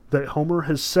that Homer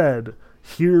has said,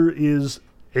 here is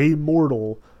a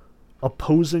mortal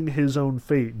opposing his own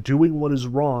fate, doing what is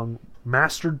wrong,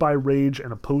 mastered by rage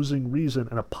and opposing reason,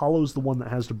 and Apollo's the one that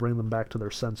has to bring them back to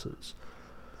their senses.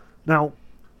 Now,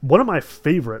 one of my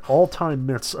favorite all-time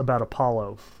myths about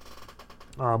Apollo,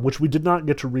 which we did not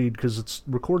get to read because it's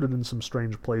recorded in some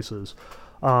strange places,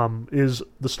 is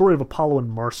the story of Apollo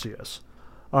and Marsyas.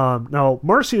 Now,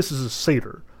 Marsyas is a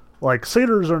satyr.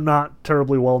 Satyrs are not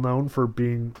terribly well known for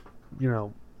being,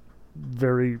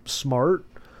 very smart.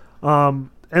 And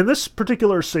this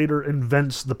particular satyr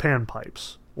invents the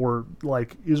panpipes, or,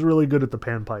 is really good at the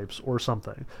panpipes, or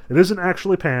something. It isn't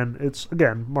actually Pan, it's,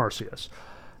 again, Marsyas.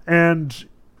 And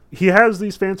he has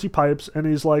these fancy pipes, and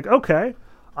he's like, okay,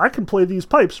 I can play these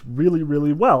pipes really,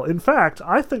 really well. In fact,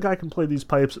 I think I can play these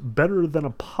pipes better than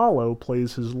Apollo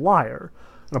plays his lyre.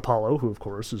 And Apollo, who of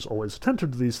course is always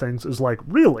attentive to these things, is like,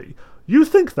 really? You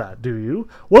think that, do you?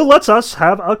 Well, let's us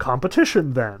have a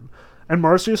competition then. And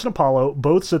Marsyas and Apollo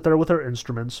both sit there with their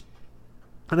instruments,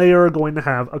 and they are going to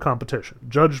have a competition,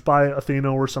 judged by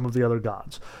Athena or some of the other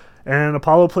gods. And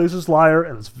Apollo plays his lyre,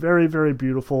 and it's very, very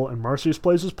beautiful, and Marsyas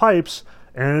plays his pipes,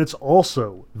 and it's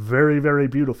also very, very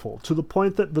beautiful, to the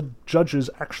point that the judges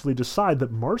actually decide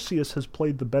that Marsyas has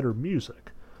played the better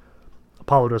music.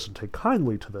 Apollo doesn't take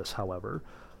kindly to this, however,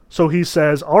 so he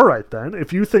says, all right then,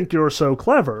 if you think you're so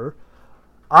clever,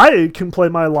 I can play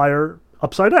my lyre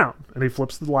upside down. And he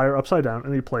flips the lyre upside down,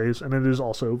 and he plays, and it is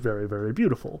also very, very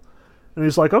beautiful. And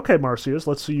he's like, okay, Marsyas,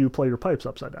 let's see you play your pipes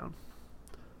upside down.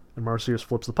 And Marsyas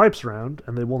flips the pipes around,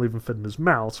 and they won't even fit in his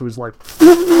mouth, so he's like...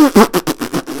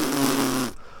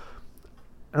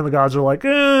 And the gods are like,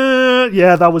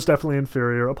 yeah, that was definitely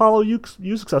inferior. Apollo,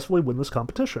 you successfully win this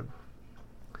competition.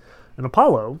 And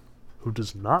Apollo, who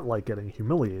does not like getting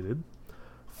humiliated,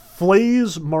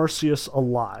 flays Marsyas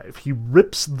alive. He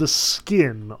rips the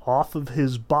skin off of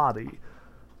his body,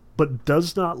 but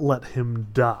does not let him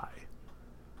die.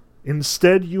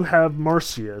 Instead, you have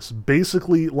Marsyas,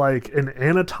 basically like an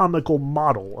anatomical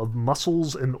model of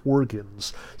muscles and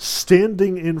organs,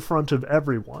 standing in front of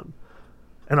everyone.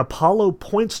 And Apollo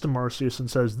points to Marsyas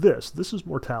and says, this is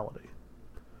mortality.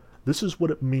 This is what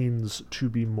it means to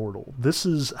be mortal. This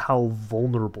is how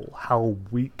vulnerable, how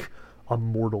weak a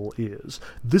mortal is.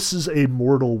 This is a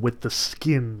mortal with the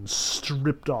skin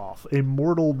stripped off, a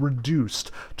mortal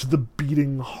reduced to the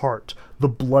beating heart, the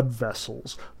blood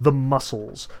vessels, the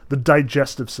muscles, the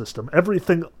digestive system,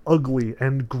 everything ugly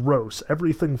and gross,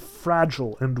 everything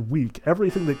fragile and weak,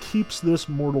 everything that keeps this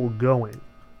mortal going.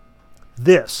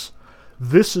 This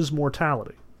is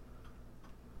mortality.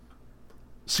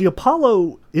 See,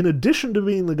 Apollo, in addition to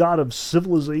being the god of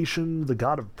civilization, the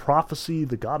god of prophecy,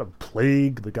 the god of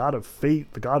plague, the god of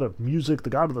fate, the god of music, the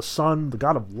god of the sun, the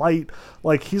god of light,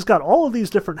 like, he's got all of these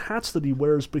different hats that he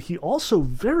wears, but he also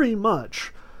very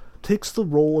much takes the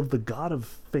role of the god of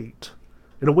fate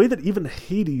in a way that even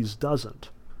Hades doesn't.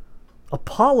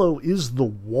 Apollo is the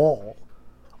wall.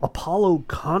 Apollo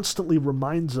constantly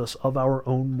reminds us of our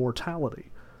own mortality.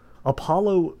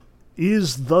 Apollo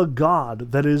is the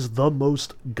god that is the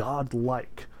most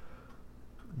godlike.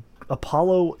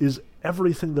 Apollo is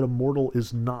everything that a mortal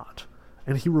is not,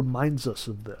 and he reminds us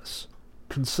of this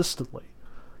consistently.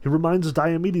 He reminds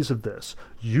Diomedes of this.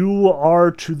 You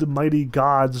are to the mighty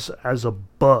gods as a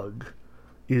bug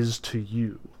is to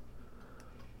you.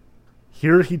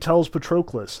 Here he tells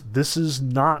Patroclus, this is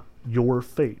not your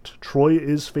fate. Troy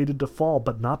is fated to fall,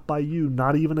 but not by you,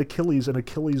 not even Achilles, and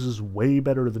Achilles is way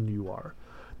better than you are.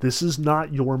 This is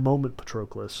not your moment,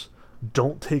 Patroclus.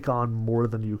 Don't take on more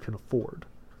than you can afford.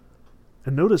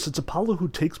 And notice, it's Apollo who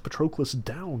takes Patroclus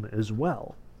down as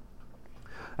well.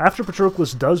 After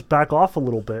Patroclus does back off a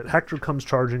little bit, Hector comes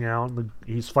charging out, and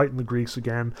he's fighting the Greeks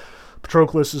again.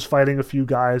 Patroclus is fighting a few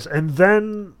guys, and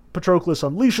then Patroclus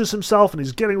unleashes himself, and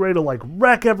he's getting ready to,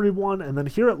 wreck everyone, and then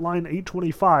here at line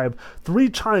 825, 3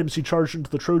 times he charged into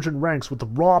the Trojan ranks with the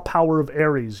raw power of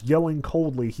Ares, yelling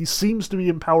coldly. He seems to be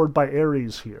empowered by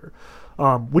Ares here,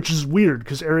 which is weird,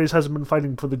 because Ares hasn't been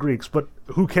fighting for the Greeks, but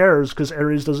who cares, because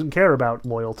Ares doesn't care about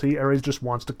loyalty. Ares just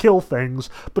wants to kill things.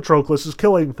 Patroclus is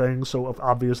killing things, so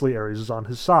obviously Ares is on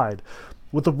his side.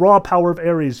 With the raw power of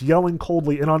Ares, yelling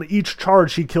coldly, and on each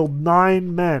charge he killed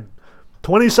 9 men.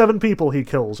 27 people he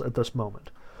kills at this moment.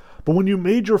 But when you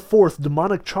made your 4th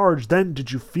demonic charge, then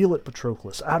did you feel it,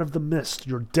 Patroclus, out of the mist,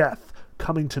 your death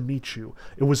coming to meet you.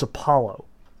 It was Apollo,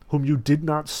 whom you did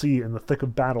not see in the thick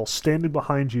of battle, standing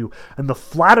behind you, and the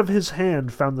flat of his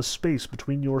hand found the space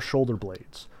between your shoulder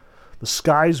blades. The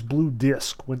sky's blue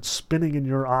disk went spinning in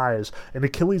your eyes, and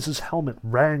Achilles' helmet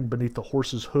rang beneath the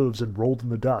horse's hooves and rolled in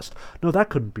the dust. No, that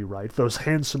couldn't be right. Those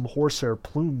handsome horsehair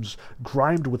plumes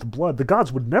grimed with blood. The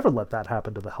gods would never let that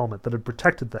happen to the helmet that had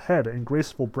protected the head and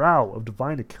graceful brow of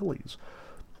divine Achilles.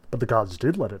 But the gods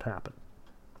did let it happen.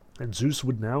 And Zeus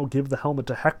would now give the helmet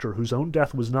to Hector, whose own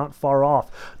death was not far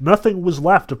off. Nothing was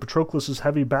left of Patroclus'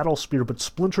 heavy battle spear but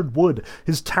splintered wood.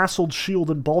 His tasseled shield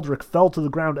and baldric fell to the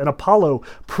ground, and Apollo,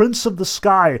 prince of the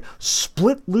sky,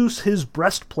 split loose his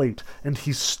breastplate, and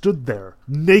he stood there,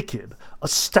 naked,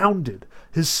 astounded,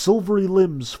 his silvery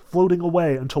limbs floating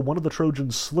away until one of the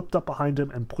Trojans slipped up behind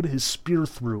him and put his spear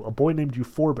through, a boy named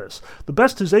Euphorbus, the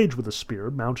best his age with a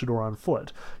spear, mounted or on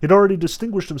foot. He had already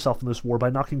distinguished himself in this war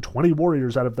by knocking 20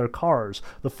 warriors out of their cars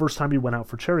the first time he went out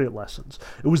for chariot lessons.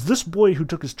 It was this boy who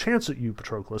took his chance at you,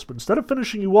 Patroclus, but instead of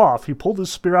finishing you off, he pulled his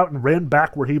spear out and ran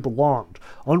back where he belonged,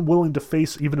 unwilling to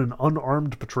face even an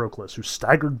unarmed Patroclus, who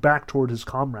staggered back toward his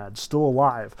comrades, still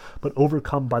alive, but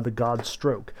overcome by the god's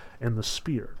stroke and the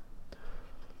spear.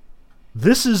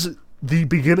 This is the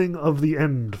beginning of the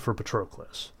end for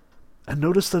Patroclus. And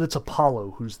notice that it's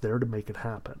Apollo who's there to make it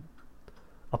happen.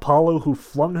 Apollo, who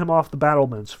flung him off the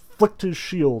battlements, flicked his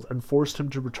shield, and forced him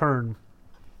to return,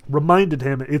 reminded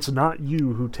him it's not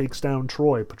you who takes down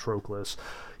Troy, Patroclus.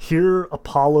 Here,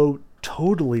 Apollo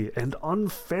totally and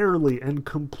unfairly and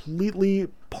completely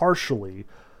partially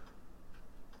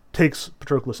takes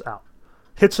Patroclus out.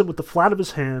 Hits him with the flat of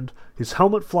his hand, his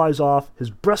helmet flies off, his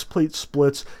breastplate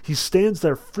splits, he stands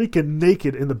there freaking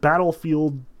naked in the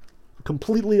battlefield,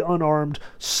 completely unarmed,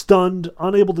 stunned,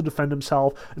 unable to defend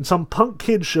himself, and some punk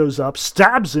kid shows up,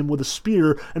 stabs him with a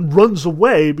spear, and runs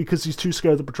away because he's too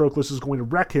scared that Patroclus is going to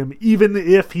wreck him, even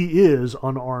if he is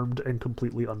unarmed and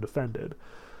completely undefended.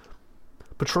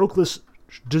 Patroclus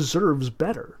deserves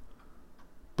better,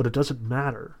 but it doesn't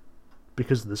matter,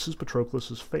 because this is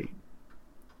Patroclus' fate.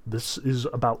 This is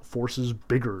about forces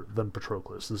bigger than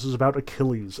Patroclus. This is about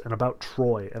Achilles, and about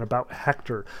Troy, and about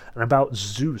Hector, and about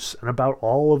Zeus, and about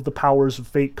all of the powers of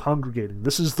fate congregating.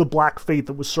 This is the black fate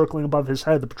that was circling above his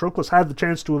head that Patroclus had the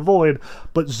chance to avoid,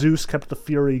 but Zeus kept the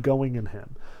fury going in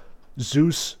him.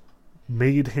 Zeus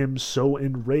made him so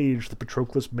enraged that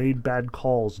Patroclus made bad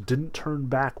calls, didn't turn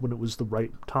back when it was the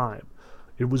right time.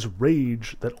 It was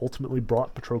rage that ultimately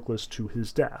brought Patroclus to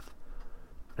his death.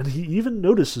 And he even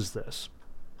notices this.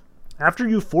 After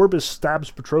Euphorbus stabs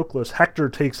Patroclus, Hector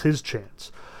takes his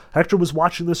chance. Hector was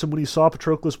watching this, and when he saw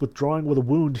Patroclus withdrawing with a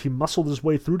wound, he muscled his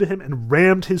way through to him and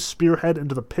rammed his spearhead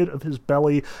into the pit of his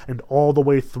belly, and all the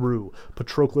way through.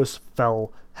 Patroclus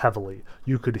fell heavily.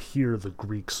 You could hear the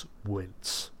Greeks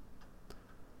wince.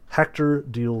 Hector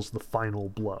deals the final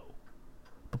blow.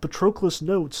 But Patroclus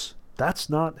notes that's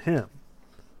not him.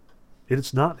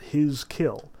 It's not his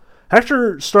kill.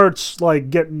 Hector starts,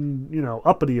 getting,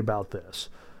 uppity about this.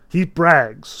 He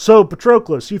brags, "So,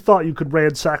 Patroclus, you thought you could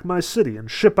ransack my city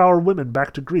and ship our women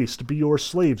back to Greece to be your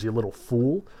slaves, you little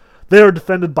fool. They are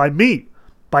defended by me,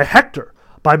 by Hector,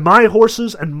 by my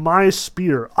horses and my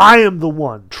spear. I am the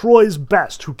one, Troy's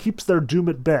best, who keeps their doom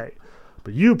at bay.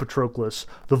 But you, Patroclus,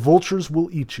 the vultures will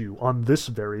eat you on this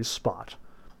very spot.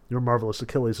 Your marvelous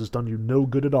Achilles has done you no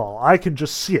good at all. I can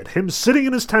just see it, him sitting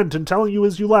in his tent and telling you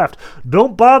as you left,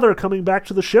 'Don't bother coming back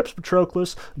to the ships,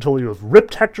 Patroclus, until you have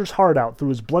ripped Hector's heart out through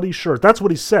his bloody shirt.' That's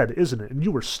what he said, isn't it? And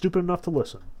you were stupid enough to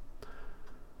listen."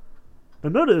 Now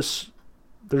notice,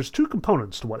 there's two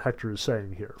components to what Hector is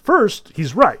saying here. First,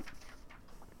 he's right.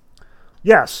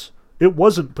 Yes, it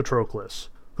wasn't Patroclus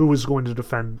who was going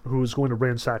to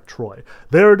ransack Troy.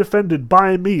 They are defended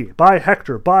by me, by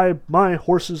Hector, by my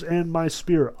horses and my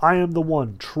spear. I am the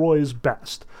one, Troy's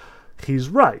best. He's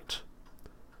right.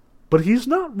 But he's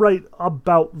not right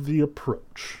about the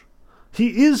approach.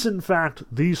 He is, in fact,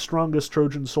 the strongest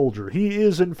Trojan soldier. He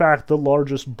is, in fact, the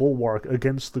largest bulwark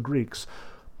against the Greeks.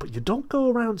 But you don't go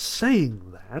around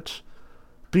saying that,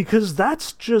 because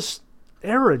that's just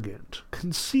arrogant,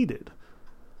 conceited.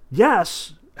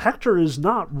 Yes, Hector is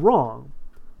not wrong,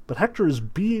 but Hector is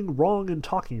being wrong in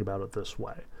talking about it this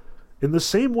way. In the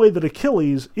same way that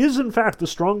Achilles is in fact the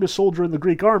strongest soldier in the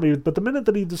Greek army, but the minute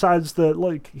that he decides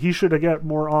that, he should get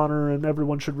more honor and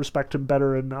everyone should respect him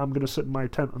better and I'm going to sit in my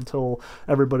tent until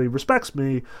everybody respects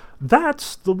me,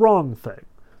 that's the wrong thing.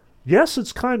 Yes,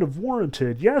 it's kind of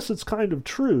warranted. Yes, it's kind of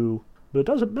true, but it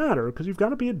doesn't matter because you've got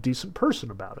to be a decent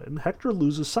person about it, and Hector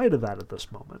loses sight of that at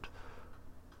this moment.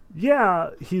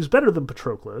 Yeah, he's better than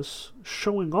Patroclus.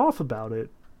 Showing off about it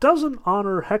doesn't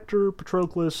honor Hector,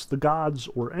 Patroclus, the gods,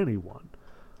 or anyone.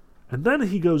 And then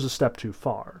he goes a step too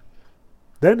far.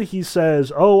 Then he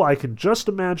says, "Oh, I can just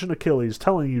imagine Achilles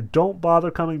telling you don't bother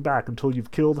coming back until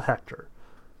you've killed Hector."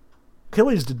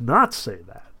 Achilles did not say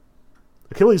that.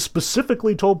 Achilles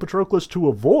specifically told Patroclus to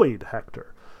avoid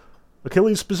Hector.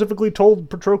 Achilles specifically told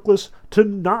Patroclus to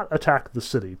not attack the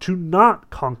city, to not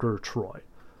conquer Troy.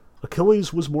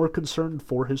 Achilles was more concerned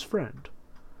for his friend.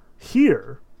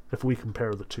 Here, if we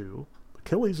compare the two,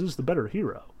 Achilles is the better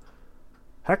hero.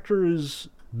 Hector is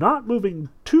not moving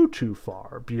too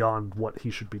far beyond what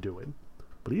he should be doing,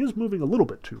 but he is moving a little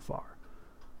bit too far.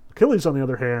 Achilles, on the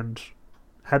other hand,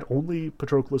 had only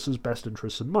Patroclus' best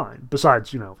interests in mind,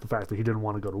 besides, the fact that he didn't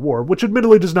want to go to war, which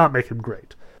admittedly does not make him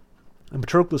great. And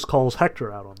Patroclus calls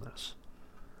Hector out on this.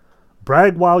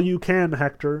 "Brag while you can,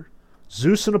 Hector.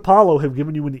 Zeus and Apollo have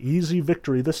given you an easy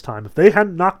victory this time. If they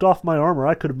hadn't knocked off my armor,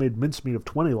 I could have made mincemeat of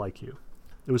 20 like you.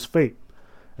 It was fate,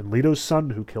 and Leto's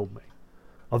son who killed me.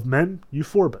 Of men,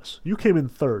 Euphorbus. You came in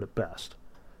third at best.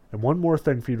 And one more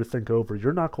thing for you to think over.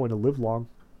 You're not going to live long.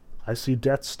 I see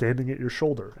death standing at your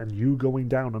shoulder, and you going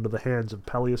down under the hands of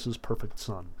Peleus' perfect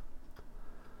son."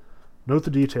 Note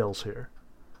the details here.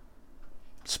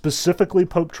 Specifically,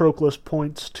 Patroclus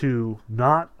points to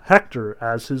not Hector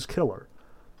as his killer,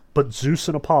 but Zeus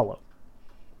and Apollo.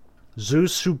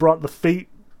 Zeus, who brought the fate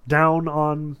down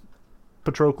on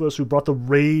Patroclus, who brought the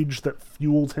rage that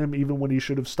fueled him even when he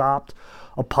should have stopped.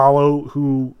 Apollo,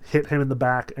 who hit him in the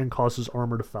back and caused his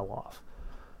armor to fall off.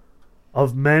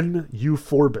 Of men,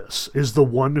 Euphorbus is the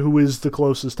one who is the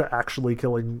closest to actually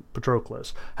killing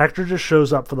Patroclus. Hector just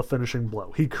shows up for the finishing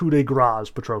blow. He coup de grace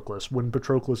Patroclus when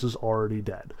Patroclus is already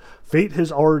dead. Fate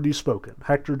has already spoken.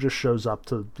 Hector just shows up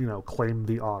to, claim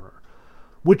the honor.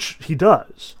 Which he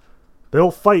does.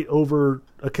 They'll fight over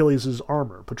Achilles'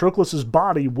 armor. Patroclus'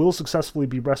 body will successfully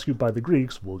be rescued by the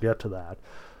Greeks. We'll get to that.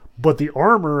 But the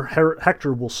armor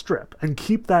Hector will strip. And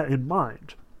keep that in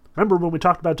mind. Remember when we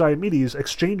talked about Diomedes,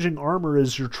 exchanging armor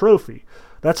is your trophy.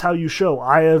 That's how you show,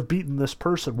 I have beaten this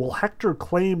person. Well, Hector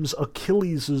claims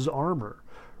Achilles' armor.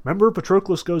 Remember,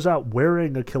 Patroclus goes out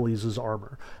wearing Achilles'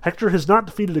 armor. Hector has not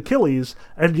defeated Achilles,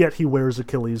 and yet he wears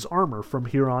Achilles' armor from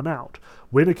here on out.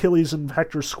 When Achilles and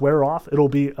Hector square off, it'll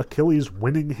be Achilles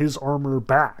winning his armor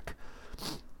back,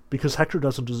 because Hector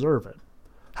doesn't deserve it.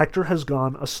 Hector has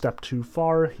gone a step too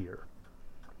far here.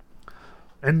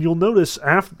 And you'll notice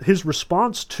his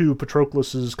response to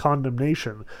Patroclus'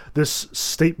 condemnation, this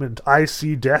statement, "I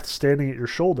see death standing at your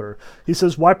shoulder," he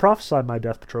says, "Why prophesy my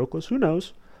death, Patroclus? Who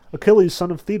knows? Achilles,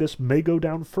 son of Thetis, may go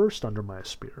down first under my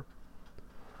spear."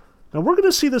 Now we're going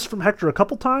to see this from Hector a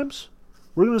couple times.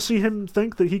 We're going to see him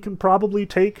think that he can probably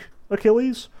take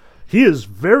Achilles. He is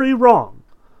very wrong,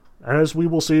 as we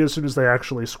will see as soon as they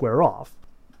actually square off.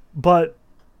 But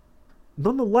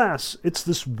nonetheless, it's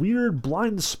this weird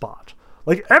blind spot.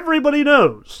 Like, everybody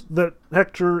knows that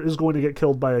Hector is going to get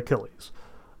killed by Achilles.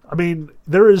 I mean,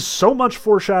 there is so much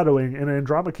foreshadowing in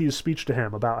Andromache's speech to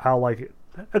him about how, like,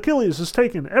 Achilles has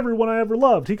taken everyone I ever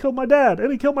loved. He killed my dad,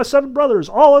 and he killed my 7 brothers,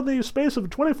 all in the space of a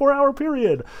 24-hour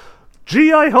period.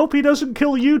 Gee, I hope he doesn't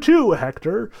kill you too,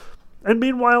 Hector. And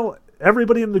meanwhile,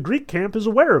 everybody in the Greek camp is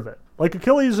aware of it. Like,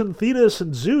 Achilles and Thetis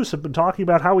and Zeus have been talking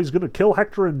about how he's going to kill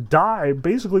Hector and die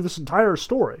basically this entire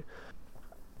story.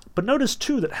 But notice,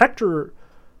 too, that Hector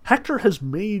has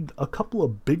made a couple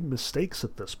of big mistakes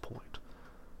at this point.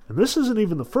 And this isn't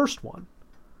even the first one.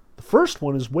 The first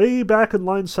one is way back in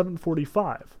line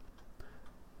 745.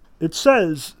 It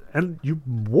says, and you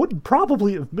would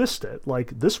probably have missed it,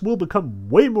 like, this will become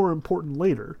way more important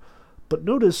later, but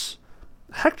notice,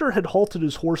 Hector had halted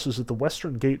his horses at the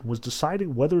western gate and was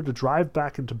deciding whether to drive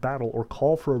back into battle or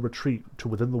call for a retreat to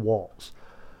within the walls.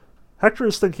 Hector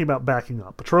is thinking about backing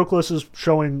up. Patroclus is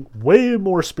showing way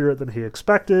more spirit than he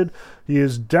expected. He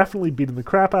is definitely beating the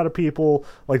crap out of people.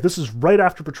 Like, this is right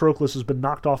after Patroclus has been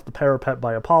knocked off the parapet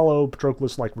by Apollo.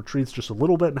 Patroclus, like, retreats just a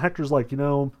little bit, and Hector's like,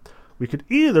 we could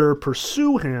either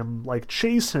pursue him, like,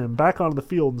 chase him back onto the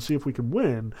field and see if we can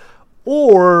win,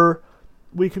 or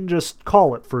we can just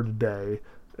call it for today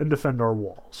and defend our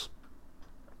walls.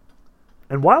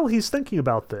 And while he's thinking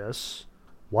about this,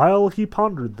 while he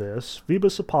pondered this,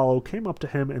 Phoebus Apollo came up to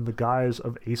him in the guise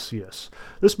of Asius.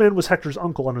 This man was Hector's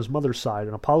uncle on his mother's side,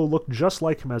 and Apollo looked just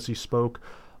like him as he spoke.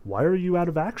 "Why are you out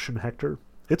of action, Hector?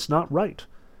 It's not right.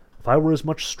 If I were as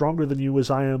much stronger than you as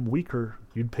I am weaker,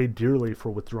 you'd pay dearly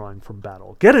for withdrawing from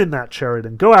battle. Get in that chariot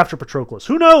and go after Patroclus.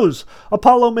 Who knows?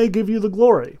 Apollo may give you the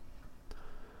glory."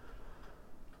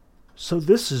 So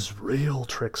this is real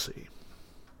tricksy.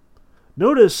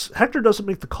 Notice, Hector doesn't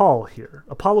make the call here.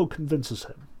 Apollo convinces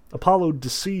him. Apollo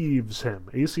deceives him.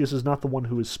 Asius is not the one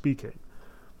who is speaking.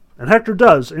 And Hector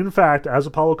does, in fact, as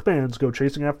Apollo commands, go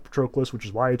chasing after Patroclus, which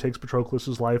is why he takes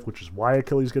Patroclus' life, which is why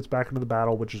Achilles gets back into the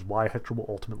battle, which is why Hector will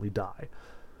ultimately die.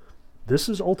 This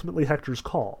is ultimately Hector's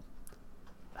call.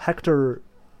 Hector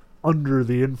under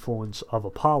the influence of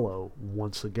Apollo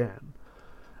once again.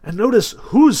 And notice,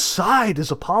 whose side is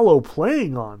Apollo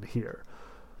playing on here?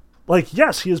 Like,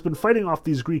 yes, he has been fighting off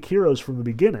these Greek heroes from the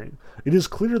beginning. It is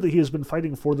clear that he has been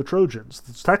fighting for the Trojans.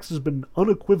 The text has been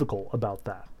unequivocal about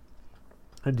that.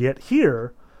 And yet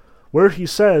here, where he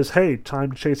says, hey,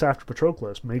 time to chase after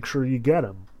Patroclus, make sure you get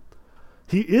him,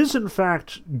 he is in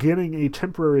fact getting a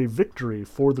temporary victory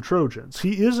for the Trojans.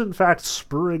 He is in fact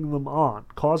spurring them on,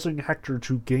 causing Hector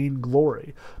to gain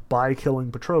glory by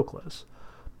killing Patroclus.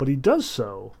 But he does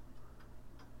so,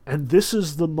 and this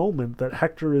is the moment that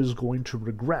Hector is going to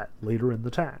regret later in the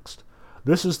text.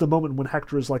 This is the moment when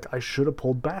Hector is like, I should have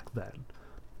pulled back then.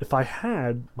 If I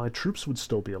had, my troops would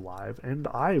still be alive, and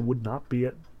I would not be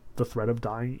at the threat of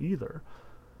dying either.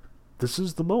 This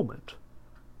is the moment.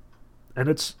 And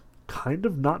it's kind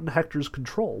of not in Hector's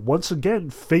control. Once again,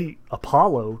 fate,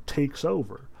 Apollo, takes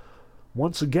over.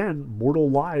 Once again, mortal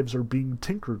lives are being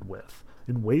tinkered with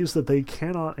in ways that they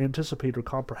cannot anticipate or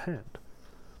comprehend.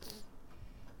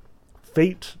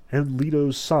 Fate and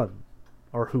Leto's son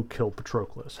are who killed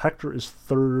Patroclus. Hector is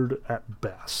third at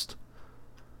best.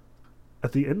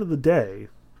 At the end of the day,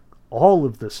 all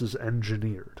of this is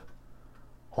engineered.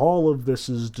 All of this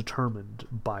is determined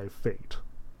by fate.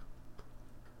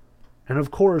 And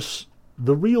of course,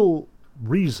 the real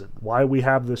reason why we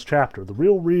have this chapter, the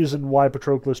real reason why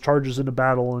Patroclus charges into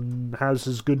battle and has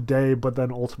his good day but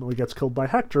then ultimately gets killed by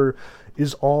Hector,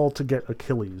 is all to get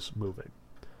Achilles moving.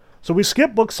 So we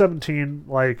skip book 17,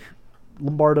 like,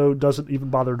 Lombardo doesn't even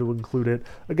bother to include it.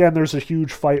 Again, there's a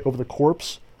huge fight over the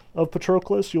corpse of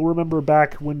Patroclus. You'll remember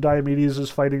back when Diomedes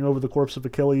is fighting over the corpse of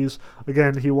Achilles.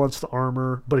 Again, he wants the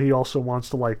armor, but he also wants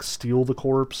to, like, steal the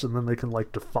corpse, and then they can,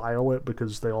 like, defile it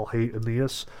because they all hate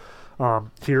Aeneas.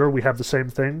 Here we have the same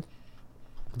thing.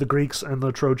 The Greeks and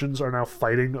the Trojans are now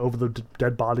fighting over the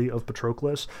dead body of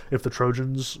Patroclus. If the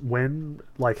Trojans win,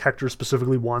 like Hector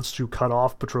specifically wants to cut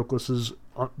off Patroclus's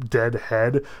dead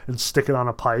head and stick it on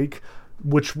a pike,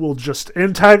 which will just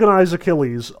antagonize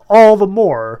Achilles all the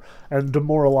more and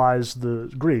demoralize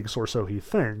the Greeks, or so he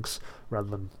thinks, rather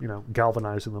than,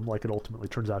 galvanizing them like it ultimately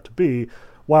turns out to be,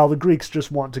 while the Greeks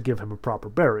just want to give him a proper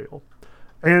burial.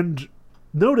 And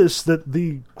notice that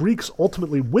the Greeks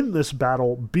ultimately win this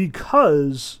battle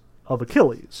because of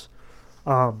Achilles.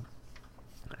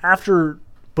 After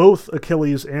both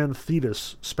Achilles and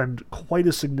Thetis spend quite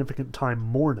a significant time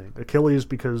mourning. Achilles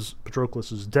because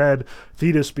Patroclus is dead,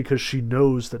 Thetis because she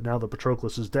knows that now that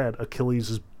Patroclus is dead, Achilles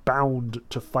is bound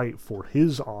to fight for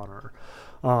his honor.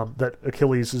 That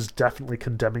Achilles is definitely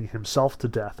condemning himself to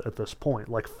death at this point.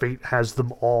 Like, fate has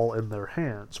them all in their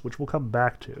hands, which we'll come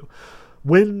back to.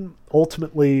 When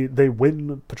ultimately they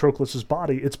win Patroclus'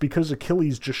 body, it's because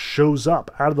Achilles just shows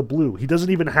up out of the blue. He doesn't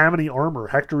even have any armor.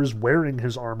 Hector is wearing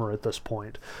his armor at this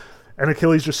point. And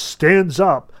Achilles just stands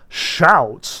up,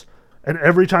 shouts, and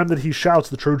every time that he shouts,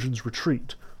 the Trojans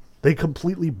retreat. They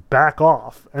completely back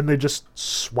off, and they just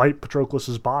swipe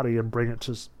Patroclus' body and bring it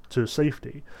to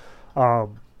safety.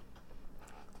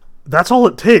 That's all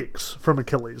it takes from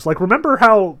Achilles. Like, remember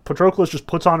how Patroclus just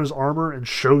puts on his armor and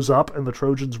shows up and the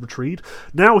Trojans retreat?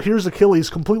 Now here's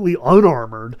Achilles completely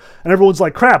unarmored, and everyone's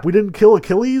like, crap, we didn't kill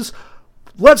Achilles?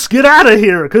 Let's get out of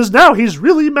here, because now he's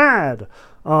really mad.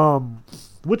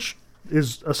 Which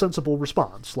is a sensible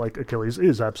response. Like, Achilles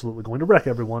is absolutely going to wreck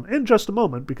everyone in just a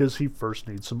moment because he first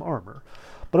needs some armor.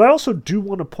 But I also do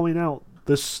want to point out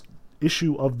this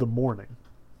issue of the mourning.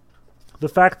 The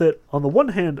fact that, on the one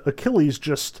hand, Achilles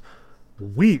just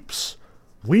weeps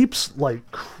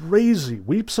like crazy,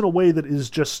 weeps in a way that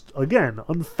is just, again,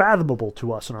 unfathomable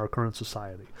to us in our current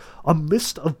society. A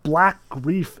mist of black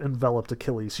grief enveloped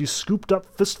Achilles. He scooped up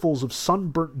fistfuls of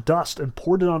sunburnt dust and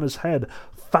poured it on his head,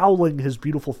 fouling his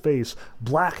beautiful face.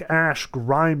 Black ash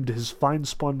grimed his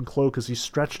fine-spun cloak as he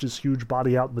stretched his huge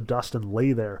body out in the dust and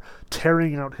lay there,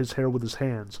 tearing out his hair with his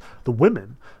hands. The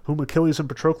women, whom Achilles and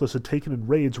Patroclus had taken in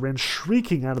raids, ran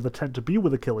shrieking out of the tent to be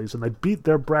with Achilles, and they beat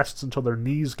their breasts until their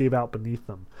knees gave out beneath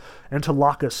them.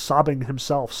 Antilochus, sobbing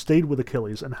himself, stayed with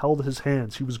Achilles and held his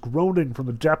hands. He was groaning from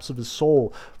the depths of his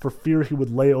soul for fear he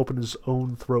would lay open his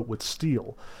own throat with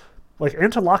steel. Like,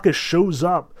 Antilochus shows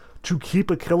up to keep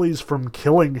Achilles from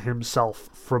killing himself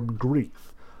from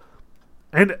grief.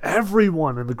 And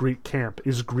everyone in the Greek camp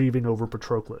is grieving over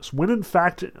Patroclus. When in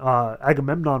fact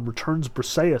Agamemnon returns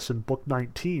Briseis in Book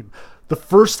 19, the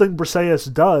first thing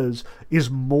Briseis does is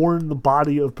mourn the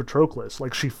body of Patroclus.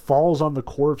 Like, she falls on the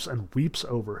corpse and weeps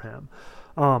over him.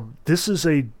 This is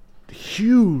a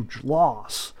huge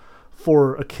loss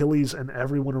for Achilles and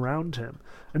everyone around him.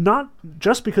 And not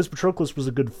just because Patroclus was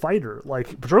a good fighter.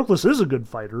 Like, Patroclus is a good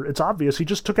fighter. It's obvious. He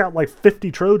just took out like 50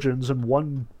 Trojans in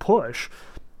one push.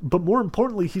 But more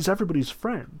importantly, he's everybody's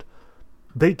friend.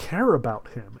 They care about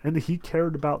him, and he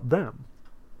cared about them.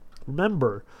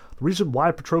 Remember, the reason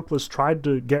why Patroclus tried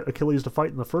to get Achilles to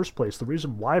fight in the first place, the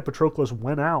reason why Patroclus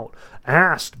went out,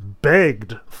 asked,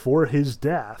 begged for his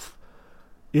death,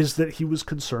 is that he was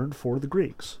concerned for the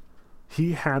Greeks.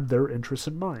 He had their interests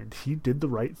in mind. He did the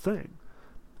right thing.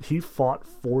 He fought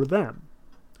for them.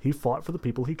 He fought for the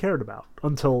people he cared about.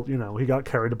 Until, he got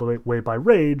carried away by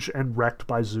rage and wrecked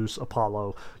by Zeus,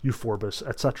 Apollo, Euphorbus,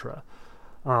 etc.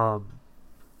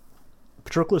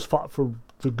 Patroclus fought for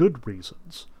the good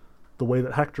reasons. The way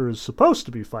that Hector is supposed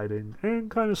to be fighting,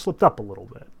 and kind of slipped up a little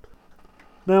bit.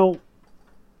 Now,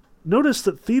 notice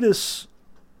that Thetis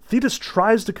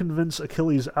tries to convince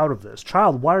Achilles out of this.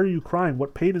 Child, why are you crying?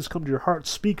 What pain has come to your heart?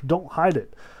 Speak, don't hide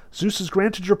it. Zeus has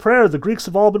granted your prayer. The Greeks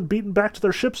have all been beaten back to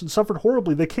their ships and suffered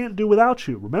horribly. They can't do without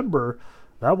you. Remember,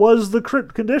 that was the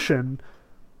condition.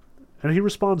 And he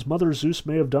responds, Mother Zeus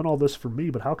may have done all this for me,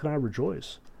 but how can I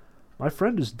rejoice? My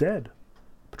friend is dead.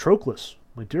 Patroclus,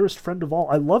 my dearest friend of all.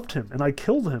 I loved him, and I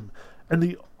killed him. And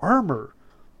the armor.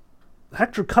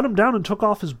 Hector cut him down and took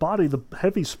off his body, the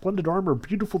heavy, splendid armor,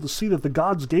 beautiful to see, that the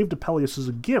gods gave to Peleus as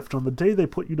a gift on the day they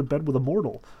put you to bed with a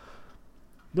mortal.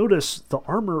 Notice the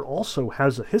armor also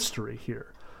has a history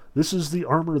here. This is the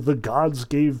armor the gods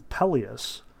gave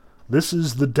Peleus. This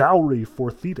is the dowry for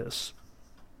Thetis.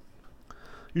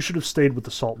 You should have stayed with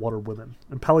the saltwater women,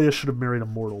 and Peleus should have married a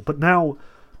mortal. But now,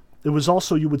 it was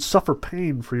also you would suffer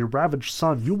pain for your ravaged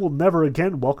son. You will never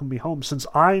again welcome me home, since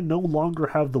I no longer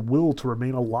have the will to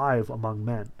remain alive among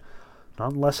men.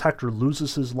 Not unless Hector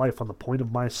loses his life on the point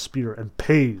of my spear and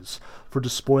pays for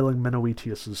despoiling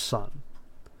Menoetius' son.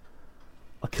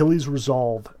 Achilles'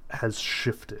 resolve has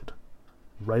shifted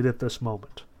right at this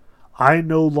moment. I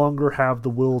no longer have the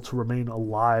will to remain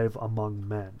alive among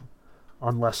men,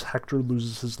 unless Hector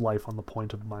loses his life on the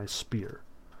point of my spear,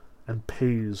 and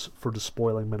pays for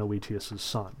despoiling Menoetius'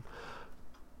 son.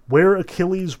 Where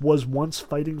Achilles was once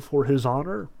fighting for his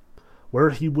honor, where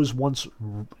he was once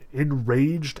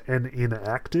enraged and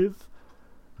inactive,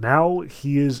 now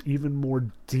he is even more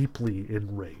deeply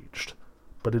enraged.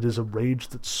 But it is a rage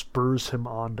that spurs him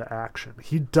on to action.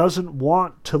 He doesn't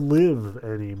want to live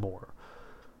anymore.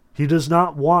 He does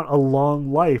not want a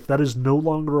long life. That is no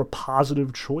longer a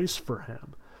positive choice for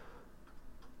him.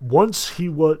 Once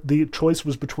the choice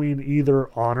was between either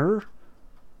honor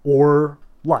or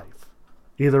life.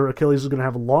 Either Achilles is going to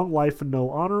have a long life and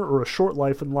no honor, or a short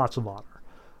life and lots of honor.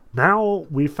 Now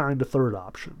we find a third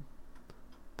option.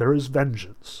 There is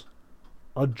vengeance.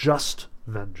 A just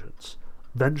vengeance.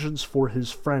 Vengeance for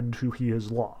his friend who he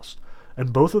has lost.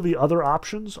 And both of the other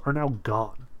options are now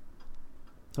gone.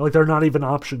 Like, they're not even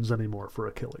options anymore for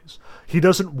Achilles. He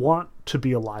doesn't want to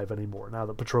be alive anymore now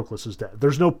that Patroclus is dead.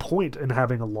 There's no point in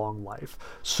having a long life.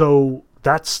 So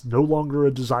that's no longer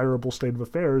a desirable state of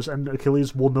affairs, and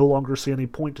Achilles will no longer see any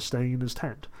point to staying in his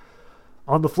tent.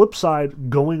 On the flip side,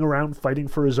 going around fighting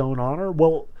for his own honor,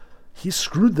 well, he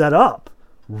screwed that up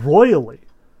royally.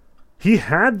 He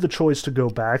had the choice to go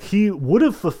back. He would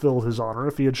have fulfilled his honor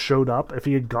if he had showed up, if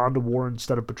he had gone to war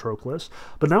instead of Patroclus.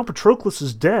 But now Patroclus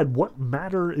is dead. What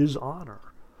matter is honor?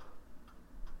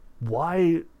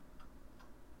 Why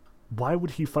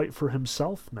would he fight for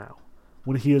himself now,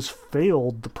 when he has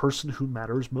failed the person who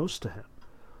matters most to him?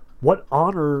 What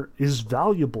honor is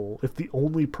valuable if the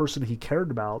only person he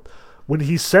cared about, when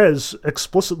he says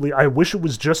explicitly, I wish it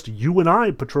was just you and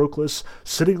I, Patroclus,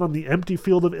 sitting on the empty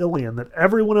field of Ilion, that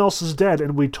everyone else is dead,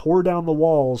 and we tore down the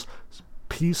walls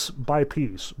piece by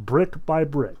piece, brick by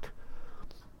brick.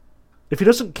 If he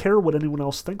doesn't care what anyone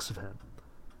else thinks of him,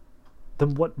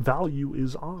 then what value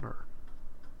is honor?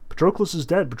 Patroclus is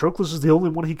dead. Patroclus is the only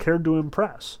one he cared to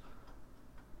impress.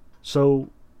 So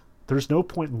there's no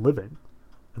point in living,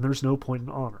 and there's no point in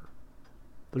honor.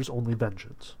 There's only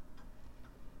vengeance.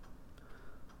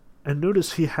 And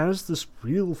notice he has this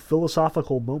real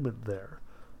philosophical moment there.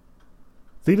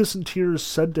 Thetis in tears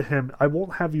said to him, I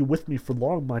won't have you with me for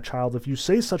long, my child. If you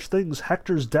say such things,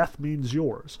 Hector's death means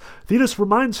yours. Thetis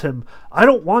reminds him, I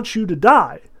don't want you to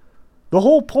die. The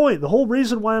whole point, the whole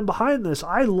reason why I'm behind this,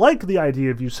 I like the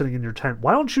idea of you sitting in your tent.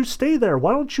 Why don't you stay there?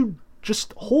 Why don't you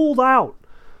just hold out?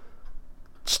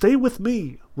 Stay with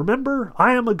me. Remember,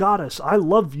 I am a goddess. I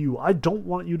love you. I don't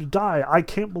want you to die. I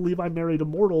can't believe I married a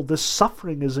mortal. This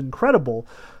suffering is incredible.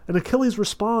 And Achilles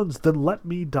responds, then let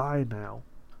me die now.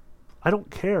 I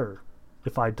don't care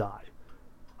if I die.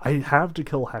 I have to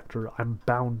kill Hector. I'm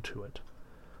bound to it.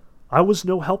 I was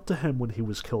no help to him when he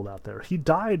was killed out there. He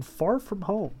died far from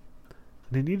home,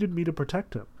 and he needed me to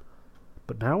protect him.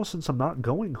 But now, since I'm not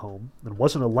going home, and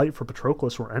wasn't a light for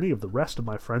Patroclus or any of the rest of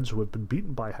my friends who have been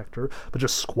beaten by Hector, but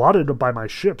just squatted by my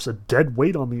ships, a dead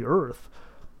weight on the earth,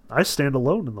 I stand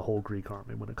alone in the whole Greek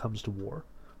army when it comes to war,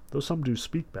 though some do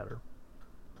speak better.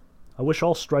 I wish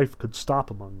all strife could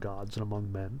stop among gods and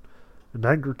among men, and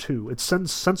anger too. It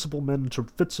sends sensible men into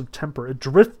fits of temper. It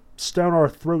drifts down our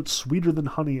throats sweeter than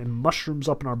honey, and mushrooms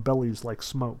up in our bellies like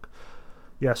smoke.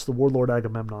 Yes, the warlord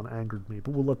Agamemnon angered me,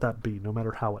 but we'll let that be, no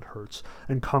matter how it hurts,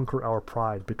 and conquer our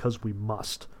pride, because we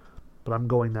must. But I'm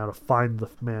going now to find the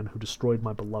man who destroyed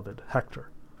my beloved,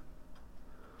 Hector.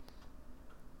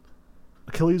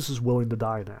 Achilles is willing to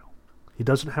die now. He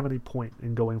doesn't have any point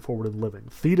in going forward and living.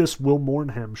 Thetis will mourn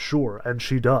him, sure, and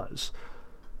she does.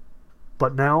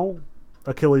 But now,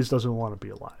 Achilles doesn't want to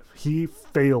be alive. He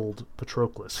failed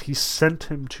Patroclus. He sent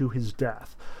him to his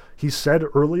death. He said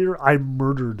earlier, I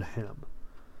murdered him.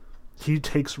 He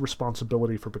takes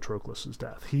responsibility for Patroclus'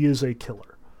 death. He is a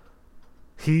killer.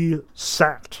 He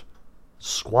sat,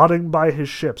 squatting by his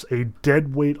ships, a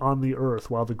dead weight on the earth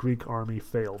while the Greek army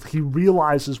failed. He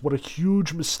realizes what a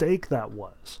huge mistake that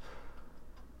was.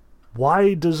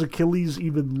 Why does Achilles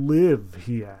even live,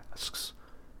 he asks.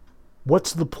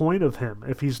 What's the point of him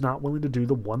if he's not willing to do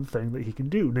the one thing that he can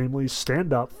do, namely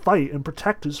stand up, fight, and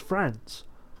protect his friends?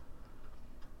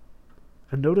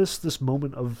 And notice this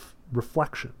moment of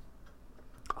reflection.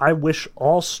 I wish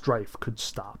all strife could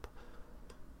stop,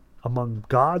 among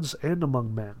gods and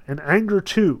among men, and anger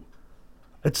too.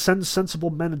 It sends sensible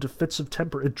men into fits of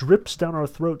temper. It drips down our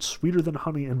throats sweeter than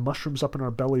honey and mushrooms up in our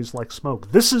bellies like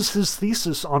smoke. This is his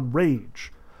thesis on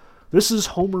rage. This is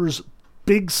Homer's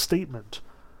big statement.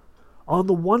 On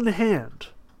the one hand,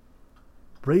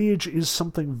 rage is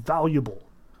something valuable.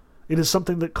 It is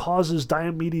something that causes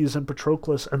Diomedes and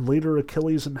Patroclus and later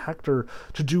Achilles and Hector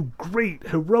to do great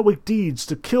heroic deeds,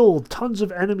 to kill tons of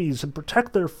enemies and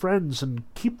protect their friends and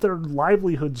keep their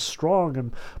livelihoods strong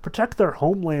and protect their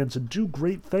homelands and do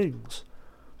great things.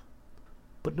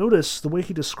 But notice the way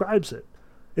he describes it.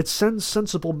 It sends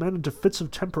sensible men into fits of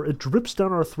temper. It drips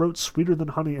down our throats sweeter than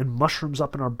honey and mushrooms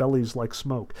up in our bellies like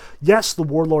smoke. Yes, the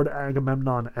warlord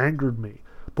Agamemnon angered me,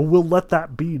 but we'll let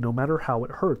that be no matter how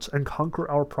it hurts and conquer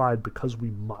our pride because we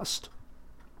must.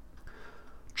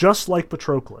 Just like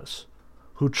Patroclus,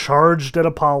 who charged at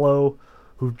Apollo,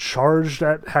 who charged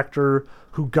at Hector,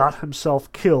 who got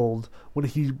himself killed when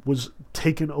he was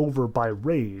taken over by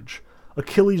rage,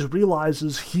 Achilles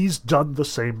realizes he's done the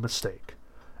same mistake.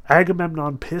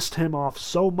 Agamemnon pissed him off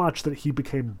so much that he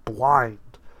became blind,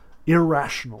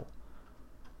 irrational,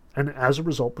 and as a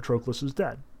result, Patroclus is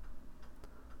dead.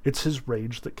 It's his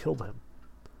rage that killed him.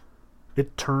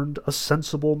 It turned a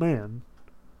sensible man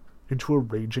into a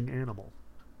raging animal.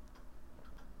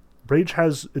 Rage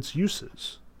has its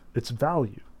uses, its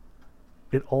value.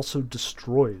 It also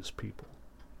destroys people.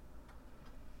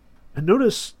 And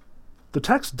notice, the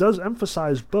text does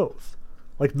emphasize both.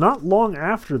 Like, not long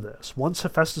after this, once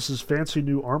Hephaestus' fancy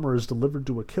new armor is delivered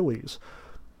to Achilles,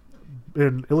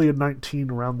 in Iliad 19,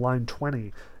 around line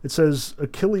 20, it says,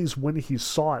 Achilles, when he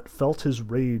saw it, felt his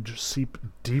rage seep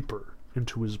deeper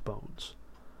into his bones.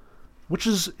 Which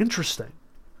is interesting.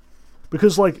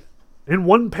 Because, like, in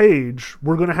one page,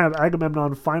 we're going to have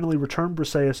Agamemnon finally return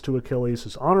Briseis to Achilles.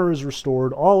 His honor is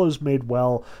restored. All is made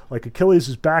well. Like, Achilles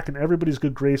is back in everybody's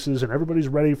good graces, and everybody's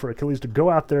ready for Achilles to go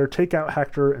out there, take out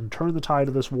Hector, and turn the tide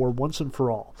of this war once and for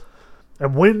all.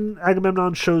 And when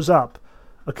Agamemnon shows up,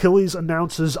 Achilles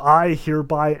announces, I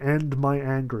hereby end my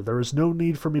anger. There is no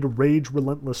need for me to rage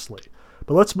relentlessly.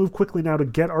 But let's move quickly now to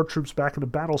get our troops back into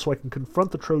battle so I can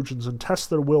confront the Trojans and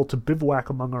test their will to bivouac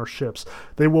among our ships.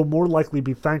 They will more likely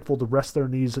be thankful to rest their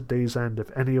knees at day's end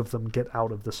if any of them get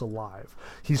out of this alive.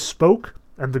 He spoke,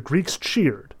 and the Greeks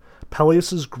cheered.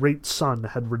 Peleus' great son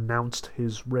had renounced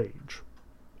his rage.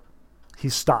 He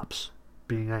stops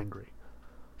being angry.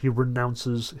 He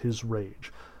renounces his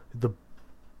rage. The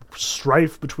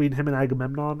strife between him and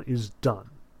Agamemnon is done.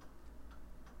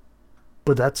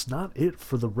 But that's not it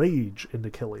for the rage in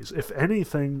Achilles. If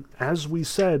anything, as we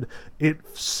said, it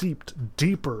seeped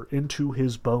deeper into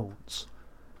his bones.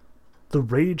 The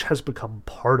rage has become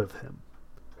part of him.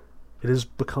 It has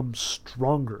become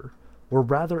stronger, or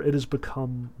rather it has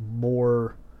become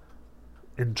more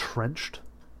entrenched.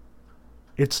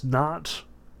 It's not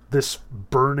this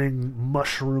burning,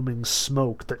 mushrooming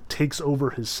smoke that takes over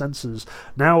his senses.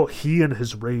 Now he and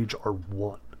his rage are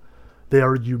one. They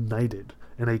are united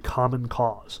in a common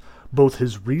cause. Both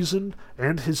his reason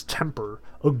and his temper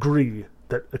agree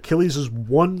that Achilles'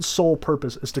 one sole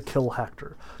purpose is to kill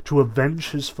Hector, to avenge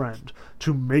his friend,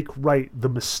 to make right the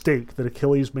mistake that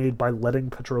Achilles made by letting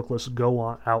Patroclus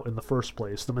go out in the first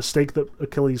place, the mistake that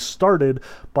Achilles started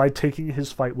by taking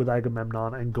his fight with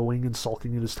Agamemnon and going and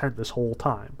sulking in his tent this whole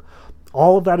time.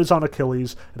 All of that is on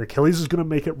Achilles, and Achilles is going to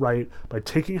make it right by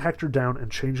taking Hector down and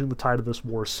changing the tide of this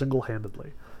war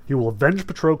single-handedly. He will avenge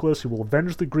Patroclus, he will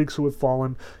avenge the Greeks who have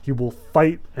fallen, he will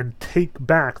fight and take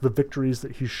back the victories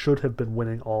that he should have been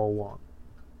winning all along.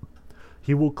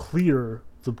 He will clear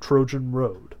the Trojan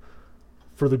road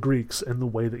for the Greeks in the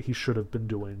way that he should have been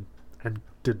doing and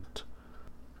didn't.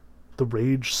 The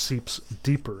rage seeps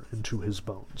deeper into his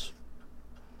bones.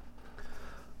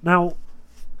 Now,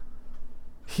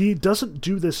 he doesn't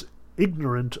do this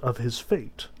ignorant of his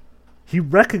fate. He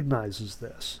recognizes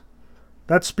this.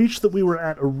 That speech that we were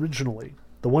at originally,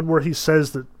 the one where he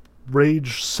says that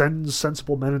rage sends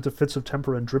sensible men into fits of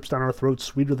temper and drips down our throats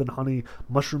sweeter than honey,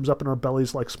 mushrooms up in our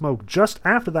bellies like smoke. Just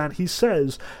after that, he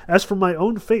says, as for my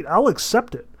own fate, I'll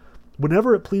accept it,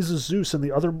 whenever it pleases Zeus and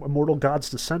the other immortal gods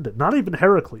to send it. Not even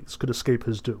Heracles could escape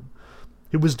his doom.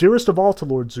 He was dearest of all to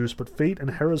Lord Zeus, but fate and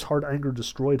Hera's hard anger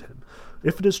destroyed him.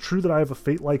 If it is true that I have a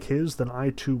fate like his, then I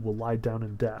too will lie down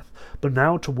in death. But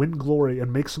now to win glory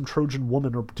and make some Trojan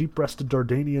woman or deep-breasted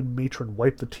Dardanian matron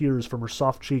wipe the tears from her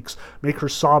soft cheeks, make her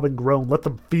sob and groan, let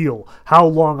them feel how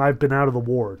long I've been out of the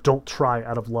war. Don't try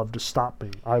out of love to stop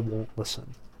me. I won't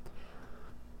listen.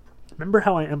 Remember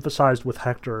how I emphasized with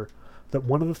Hector that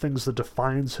one of the things that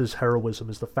defines his heroism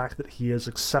is the fact that he has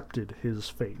accepted his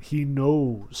fate. He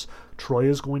knows Troy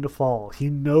is going to fall. He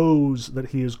knows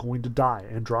that he is going to die.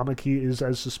 Andromache is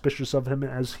as suspicious of him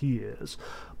as he is.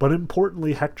 But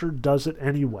importantly, Hector does it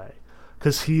anyway,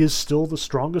 because he is still the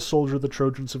strongest soldier the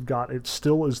Trojans have got. It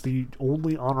still is the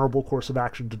only honorable course of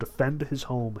action to defend his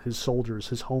home, his soldiers,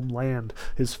 his homeland,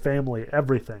 his family,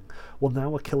 everything. Well,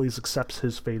 now Achilles accepts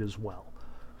his fate as well.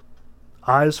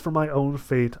 As for my own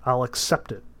fate, I'll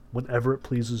accept it whenever it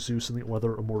pleases Zeus and the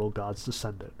other immortal gods to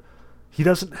send it. He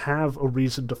doesn't have a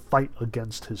reason to fight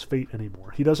against his fate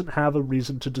anymore. He doesn't have a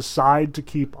reason to decide to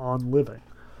keep on living.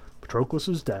 Patroclus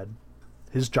is dead.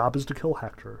 His job is to kill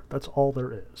Hector. That's all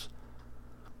there is.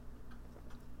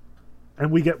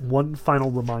 And we get one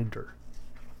final reminder,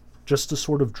 just to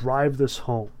sort of drive this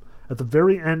home. At the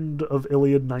very end of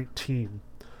Iliad 19,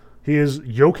 he is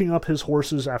yoking up his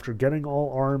horses after getting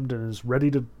all armed and is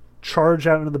ready to charge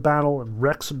out into the battle and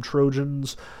wreck some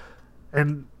Trojans.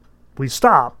 And we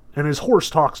stop, and his horse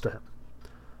talks to him.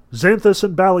 Xanthus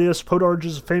and Balius,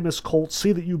 Podarge's famous colt,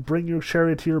 see that you bring your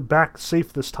charioteer back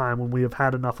safe this time when we have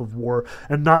had enough of war,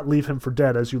 and not leave him for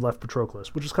dead as you left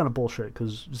Patroclus, which is kind of bullshit,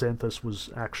 because Xanthus was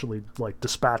actually,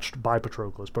 dispatched by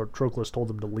Patroclus. Patroclus told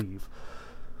him to leave.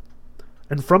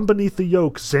 And from beneath the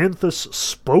yoke, Xanthus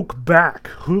spoke back,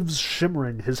 hooves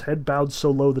shimmering, his head bowed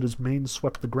so low that his mane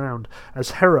swept the ground,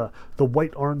 as Hera, the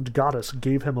white-armed goddess,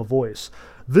 gave him a voice.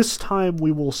 This time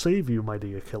we will save you,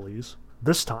 mighty Achilles.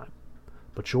 This time.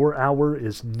 But your hour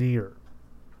is near.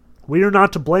 We are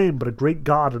not to blame, but a great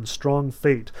god and strong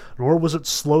fate, nor was it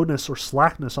slowness or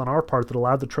slackness on our part that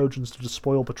allowed the Trojans to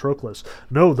despoil Patroclus.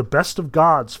 No, the best of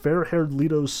gods, fair-haired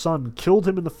Leto's son, killed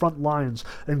him in the front lines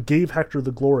and gave Hector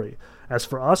the glory. As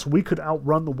for us, we could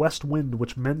outrun the west wind,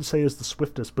 which men say is the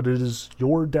swiftest, but it is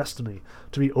your destiny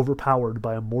to be overpowered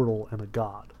by a mortal and a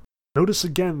god. Notice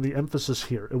again the emphasis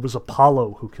here. It was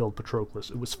Apollo who killed Patroclus.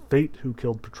 It was fate who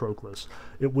killed Patroclus.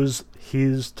 It was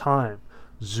his time.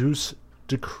 Zeus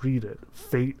decreed it.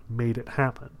 Fate made it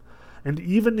happen. And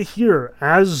even here,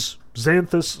 as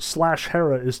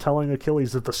Xanthus/Hera is telling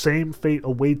Achilles that the same fate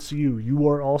awaits you, you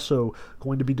are also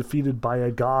going to be defeated by a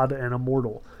god and a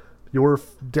mortal. Your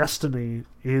destiny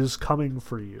is coming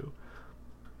for you.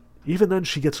 Even then,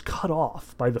 she gets cut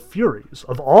off by the Furies,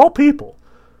 of all people.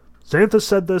 Xanthus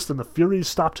said this, then the Furies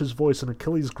stopped his voice, and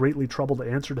Achilles, greatly troubled,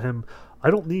 answered him, I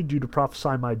don't need you to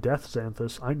prophesy my death,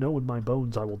 Xanthus. I know in my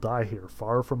bones I will die here,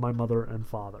 far from my mother and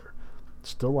father.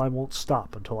 Still I won't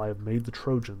stop until I have made the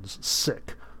Trojans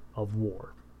sick of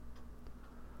war.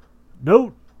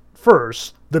 Note,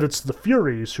 first, that it's the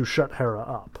Furies who shut Hera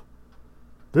up.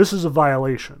 This is a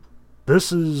violation.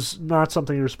 This is not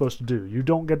something you're supposed to do. You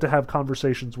don't get to have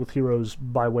conversations with heroes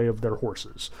by way of their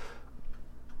horses.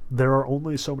 There are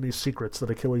only so many secrets that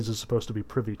Achilles is supposed to be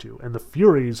privy to, and the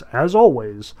Furies, as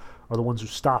always, are the ones who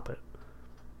stop it.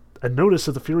 And notice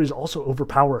that the Furies also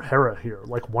overpower Hera here,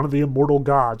 like one of the immortal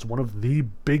gods, one of the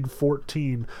big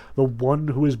 14, the one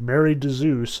who is married to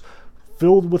Zeus,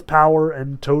 filled with power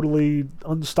and totally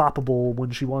unstoppable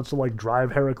when she wants to,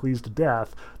 drive Heracles to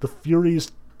death. The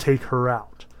Furies take her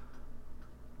out,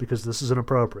 because this is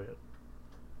inappropriate.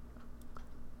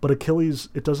 But Achilles,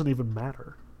 it doesn't even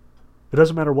matter. It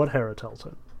doesn't matter what Hera tells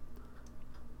him.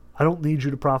 I don't need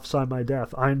you to prophesy my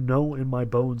death. I know in my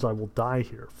bones I will die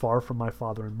here, far from my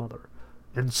father and mother.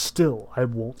 And still I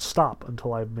won't stop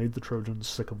until I have made the Trojans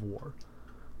sick of war.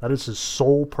 That is his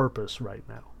sole purpose right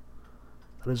now.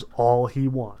 That is all he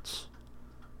wants.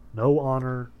 No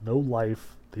honor, no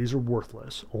life. These are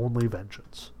worthless. Only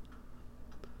vengeance.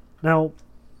 Now,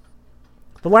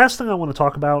 the last thing I want to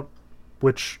talk about,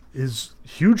 which is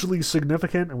hugely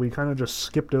significant, and we kind of just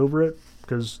skipped over it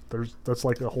because that's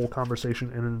like a whole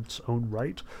conversation in its own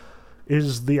right,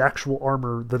 is the actual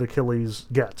armor that Achilles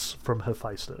gets from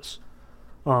Hephaestus.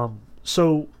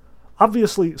 So,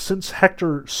 obviously, since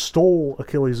Hector stole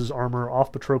Achilles' armor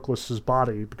off Patroclus'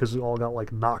 body because it all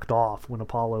got knocked off when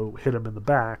Apollo hit him in the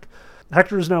back,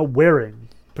 Hector is now wearing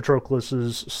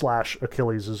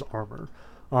Patroclus'/Achilles' armor.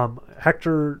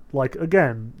 Hector,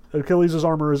 again, Achilles'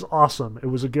 armor is awesome. It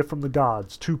was a gift from the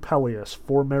gods to Peleus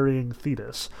for marrying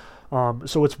Thetis.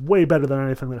 So it's way better than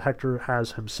anything that Hector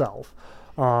has himself.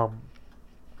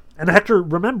 And Hector,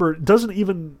 remember, doesn't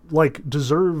even,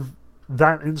 deserve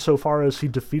that insofar as he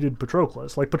defeated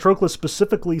Patroclus. Patroclus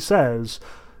specifically says,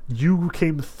 you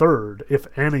came third, if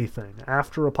anything,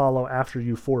 after Apollo, after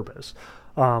Euphorbus.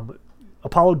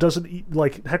 Apollo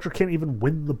doesn't, Hector can't even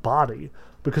win the body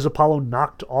because Apollo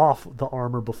knocked off the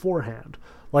armor beforehand.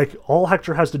 All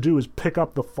Hector has to do is pick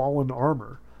up the fallen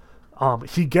armor.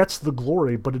 He gets the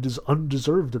glory, but it is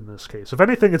undeserved in this case. If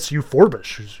anything, it's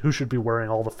Euphorbus who should be wearing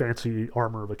all the fancy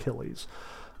armor of Achilles.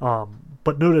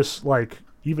 But notice,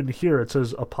 even here it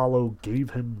says Apollo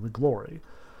gave him the glory.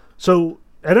 So,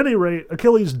 at any rate,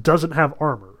 Achilles doesn't have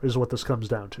armor, is what this comes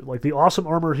down to. The awesome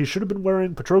armor he should have been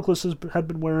wearing, Patroclus had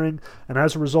been wearing, and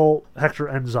as a result, Hector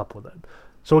ends up with it.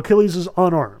 So Achilles is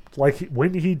unarmed.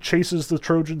 When he chases the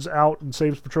Trojans out and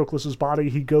saves Patroclus' body,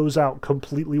 he goes out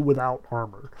completely without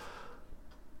armor.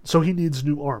 So he needs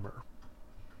new armor.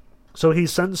 So he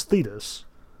sends Thetis,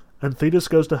 and Thetis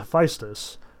goes to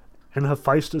Hephaestus, and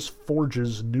Hephaestus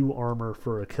forges new armor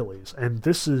for Achilles. And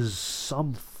this is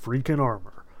some freaking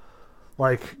armor.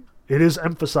 Like, it is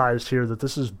emphasized here that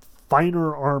this is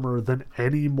finer armor than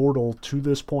any mortal to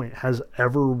this point has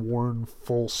ever worn,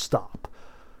 full stop.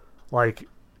 Like,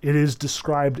 it is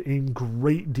described in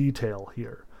great detail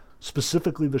here,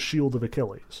 specifically the shield of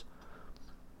Achilles.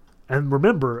 And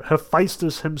remember,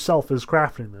 Hephaestus himself is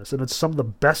crafting this, and it's some of the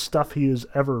best stuff he has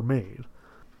ever made.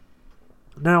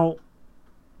 Now,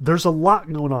 there's a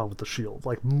lot going on with the shield,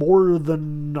 like more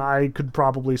than I could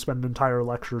probably spend an entire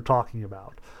lecture talking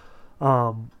about.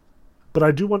 But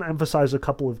I do want to emphasize a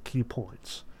couple of key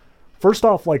points. First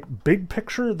off, like, big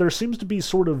picture, there seems to be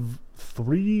sort of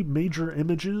 3 major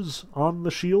images on the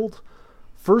shield.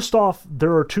 First off,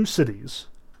 there are 2 cities,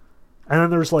 and then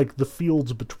there's, like, the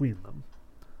fields between them.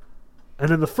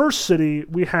 And in the first city,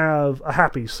 we have a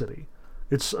happy city.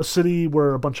 It's a city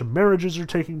where a bunch of marriages are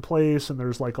taking place, and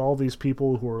there's, like, all these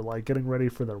people who are, like, getting ready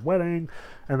for their wedding,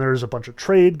 and there's a bunch of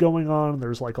trade going on, and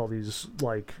there's, like, all these,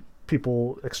 like,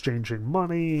 people exchanging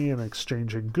money and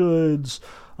exchanging goods.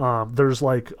 There's,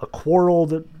 like, a quarrel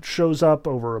that shows up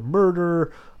over a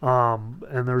murder,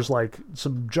 and there's, like,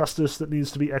 some justice that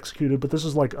needs to be executed, but this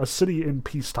is, like, a city in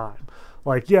peacetime.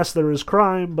 Like, yes, there is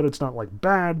crime, but it's not, like,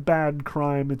 bad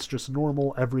crime. It's just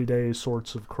normal, everyday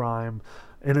sorts of crime,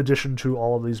 in addition to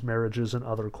all of these marriages and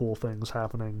other cool things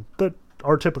happening that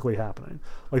are typically happening.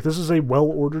 Like, this is a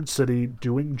well-ordered city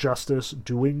doing justice,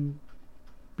 doing,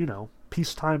 you know,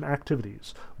 peacetime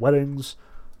activities, weddings,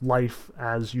 life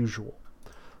as usual.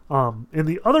 In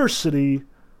the other city,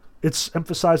 it's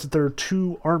emphasized that there are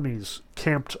 2 armies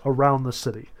camped around the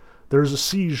city. There's a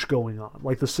siege going on.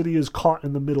 Like, the city is caught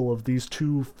in the middle of these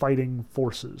 2 fighting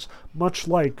forces, much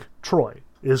like Troy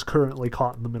is currently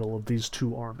caught in the middle of these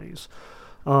 2 armies.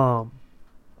 The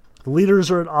leaders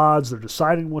are at odds, they're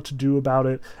deciding what to do about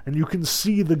it, and you can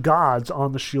see the gods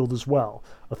on the shield as well.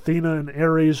 Athena and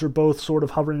Ares are both sort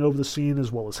of hovering over the scene,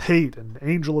 as well as Hate and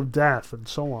Angel of Death and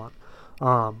so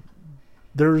on.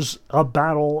 There's a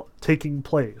battle taking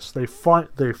place. They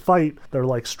fight, they're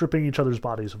like stripping each other's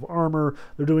bodies of armor,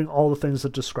 they're doing all the things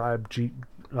that describe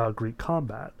Greek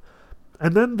combat.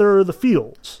 And then there are the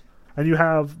fields, and you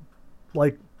have,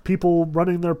 like, people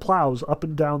running their plows up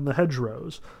and down the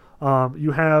hedgerows.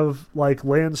 You have, like,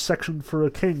 land sectioned for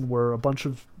a king where a bunch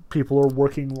of people are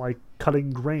working, like,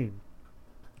 cutting grain,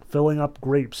 filling up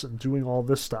grapes and doing all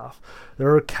this stuff.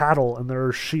 There are cattle and there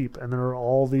are sheep and there are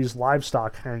all these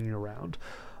livestock hanging around.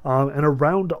 And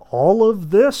around all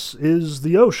of this is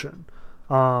the ocean.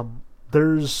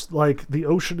 There's, like, the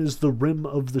ocean is the rim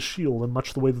of the shield, in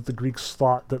much the way that the Greeks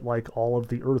thought that, like, all of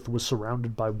the earth was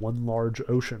surrounded by one large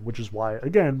ocean, which is why,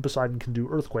 again, Poseidon can do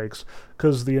earthquakes,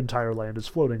 because the entire land is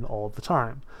floating all of the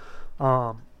time.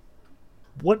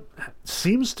 What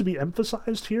seems to be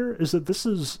emphasized here is that this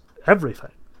is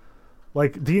everything.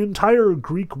 Like, the entire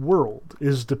Greek world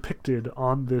is depicted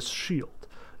on this shield.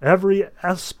 Every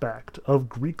aspect of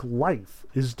Greek life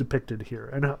is depicted here.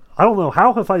 And I don't know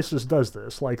how Hephaestus does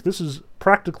this. Like, this is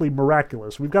practically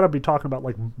miraculous. We've got to be talking about,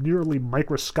 like, nearly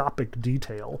microscopic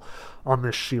detail on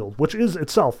this shield, which is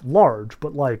itself large,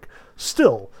 but, like,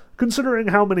 still, considering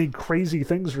how many crazy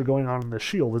things are going on in this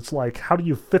shield, it's like, how do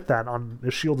you fit that on a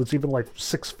shield that's even, like,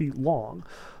 6 feet long?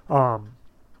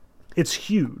 It's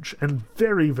huge and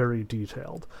very, very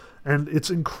detailed. And it's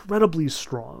incredibly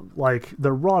strong. Like,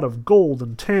 they're wrought of gold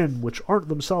and tin, which aren't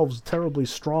themselves terribly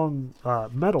strong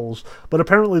metals, but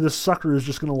apparently this sucker is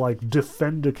just going to, like,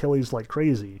 defend Achilles like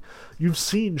crazy. You've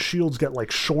seen shields get, like,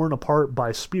 shorn apart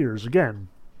by spears. Again,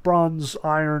 bronze,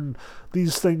 iron,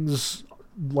 these things,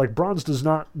 like, bronze does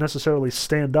not necessarily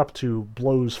stand up to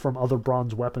blows from other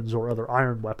bronze weapons or other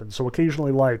iron weapons. So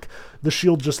occasionally, like, the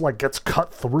shield just, like, gets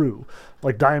cut through.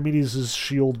 Like, Diomedes'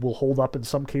 shield will hold up in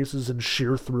some cases and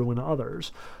shear through in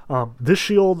others. This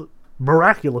shield,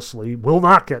 miraculously, will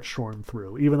not get shorn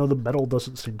through, even though the metal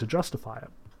doesn't seem to justify it.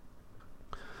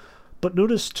 But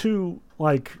notice, too,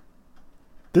 like,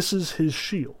 this is his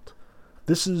shield.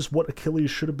 This is what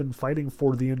Achilles should have been fighting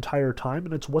for the entire time,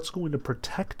 and it's what's going to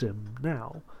protect him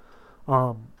now.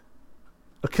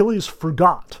 Achilles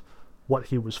forgot what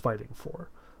he was fighting for.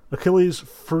 Achilles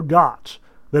forgot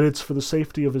that it's for the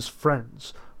safety of his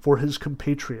friends, for his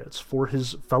compatriots, for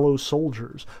his fellow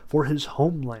soldiers, for his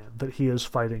homeland that he is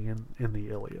fighting in the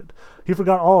Iliad. He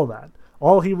forgot all of that.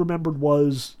 All he remembered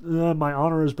was, my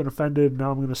honor has been offended,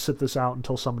 now I'm going to sit this out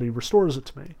until somebody restores it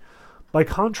to me. By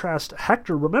contrast,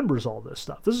 Hector remembers all this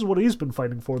stuff. This is what he's been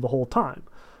fighting for the whole time.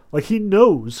 Like, he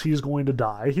knows he's going to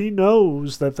die. He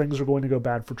knows that things are going to go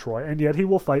bad for Troy, and yet he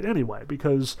will fight anyway,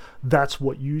 because that's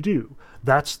what you do.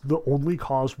 That's the only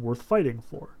cause worth fighting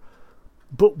for.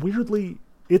 But weirdly,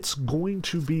 it's going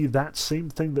to be that same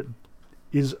thing that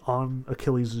is on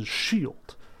Achilles'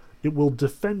 shield. It will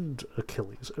defend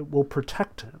Achilles. It will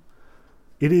protect him.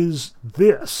 It is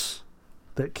this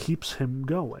that keeps him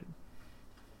going.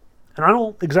 And I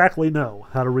don't exactly know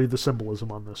how to read the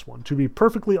symbolism on this one. To be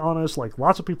perfectly honest, like,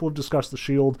 lots of people have discussed the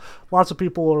shield. Lots of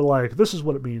people are like, this is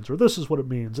what it means, or this is what it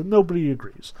means, and nobody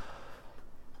agrees.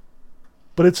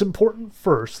 But it's important,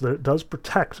 first, that it does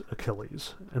protect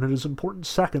Achilles. And it is important,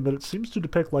 second, that it seems to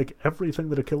depict, like, everything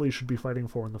that Achilles should be fighting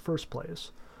for in the first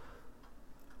place.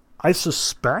 I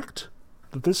suspect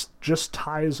that this just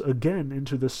ties again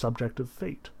into this subject of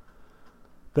fate.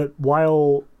 That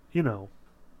while,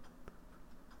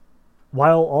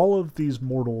 while all of these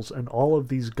mortals and all of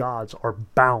these gods are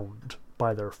bound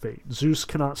by their fate, Zeus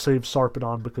cannot save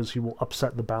Sarpedon because he will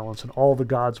upset the balance and all the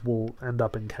gods will end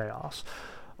up in chaos.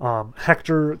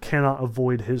 Hector cannot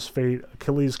avoid his fate.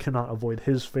 Achilles cannot avoid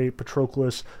his fate.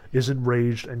 Patroclus is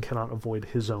enraged and cannot avoid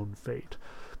his own fate.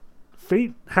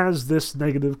 Fate has this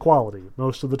negative quality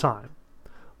most of the time.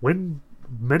 When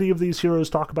many of these heroes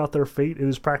talk about their fate, it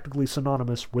is practically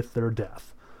synonymous with their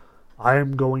death. I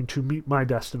am going to meet my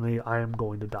destiny. I am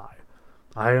going to die.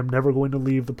 I am never going to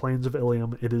leave the plains of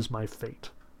Ilium. It is my fate.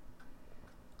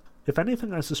 If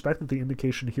anything, I suspect that the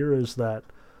indication here is that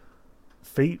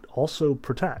fate also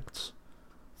protects.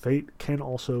 Fate can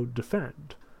also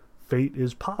defend. Fate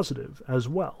is positive as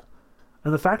well.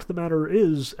 And the fact of the matter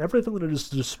is, everything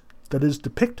that is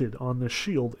depicted on this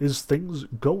shield is things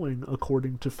going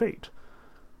according to fate.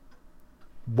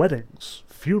 Weddings,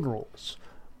 funerals,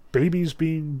 babies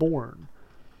being born,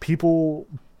 people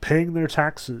paying their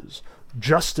taxes,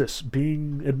 justice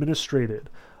being administrated,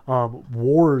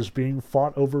 wars being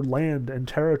fought over land and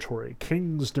territory,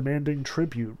 kings demanding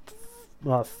tribute,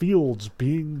 fields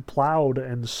being plowed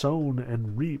and sown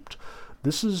and reaped.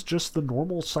 This is just the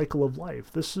normal cycle of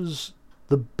life. This is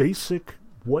the basic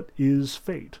what is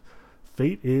fate.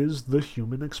 Fate is the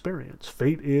human experience.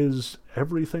 Fate is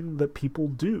everything that people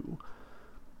do.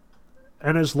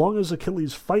 And as long as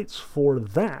Achilles fights for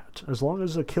that, as long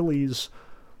as Achilles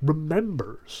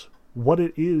remembers what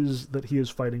it is that he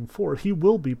is fighting for, he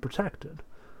will be protected.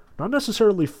 Not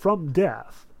necessarily from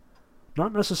death.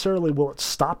 Not necessarily will it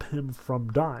stop him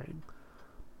from dying.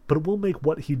 But it will make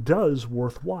what he does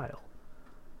worthwhile.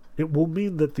 It will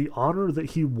mean that the honor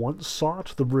that he once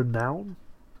sought, the renown,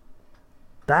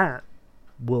 that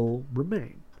will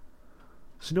remain.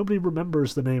 See, nobody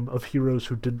remembers the name of heroes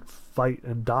who didn't fight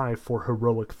and die for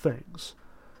heroic things.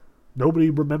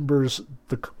 Nobody remembers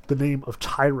the name of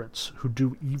tyrants who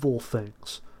do evil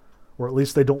things. Or at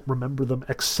least they don't remember them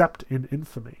except in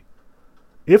infamy.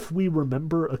 If we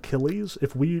remember Achilles,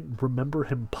 if we remember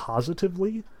him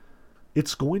positively,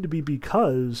 it's going to be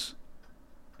because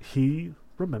he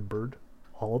remembered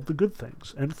all of the good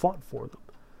things and fought for them.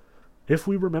 If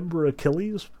we remember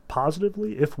Achilles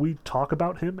positively, if we talk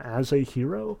about him as a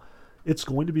hero, it's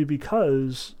going to be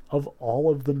because of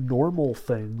all of the normal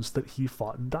things that he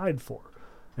fought and died for.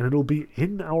 And it'll be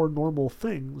in our normal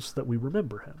things that we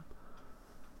remember him.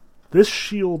 This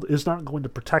shield is not going to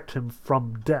protect him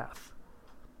from death,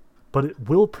 but it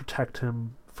will protect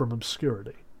him from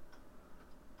obscurity.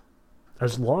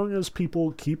 As long as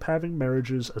people keep having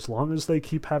marriages, as long as they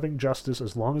keep having justice,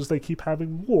 as long as they keep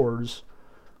having wars,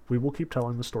 we will keep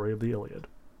telling the story of the Iliad.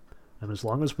 And as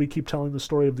long as we keep telling the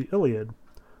story of the Iliad,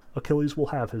 Achilles will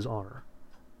have his honor,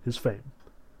 his fame.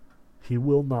 He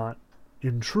will not,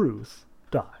 in truth,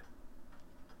 die.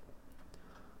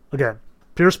 Again,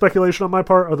 pure speculation on my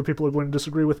part. Other people are going to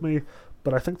disagree with me,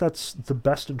 but I think that's the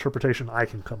best interpretation I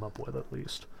can come up with, at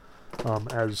least,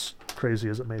 as crazy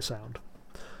as it may sound.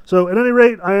 So, at any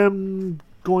rate, I am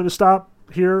going to stop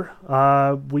here.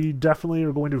 We definitely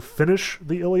are going to finish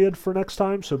the Iliad for next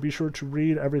time, so be sure to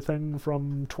read everything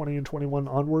from 20 and 21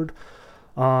 onward.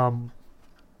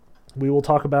 We will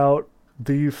talk about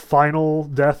the final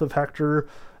death of Hector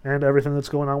and everything that's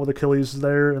going on with Achilles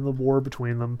there and the war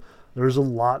between them. There's a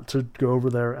lot to go over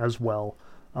there as well.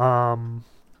 And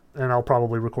I'll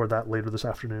probably record that later this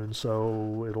afternoon,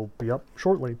 so it'll be up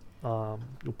shortly.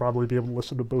 You'll probably be able to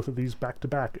listen to both of these back to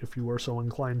back if you are so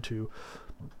inclined to.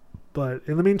 But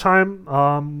in the meantime,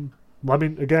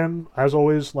 again, as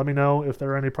always, let me know if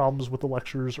there are any problems with the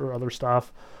lectures or other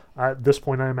stuff. At this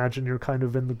point, I imagine you're kind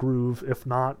of in the groove. If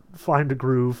not, find a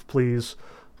groove, please.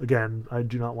 Again, I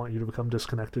do not want you to become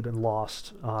disconnected and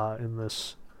lost in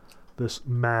this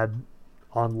mad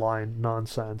online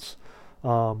nonsense.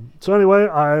 So anyway,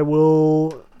 I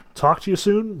will talk to you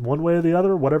soon, one way or the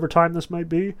other, whatever time this might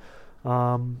be.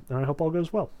 And I hope all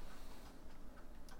goes well.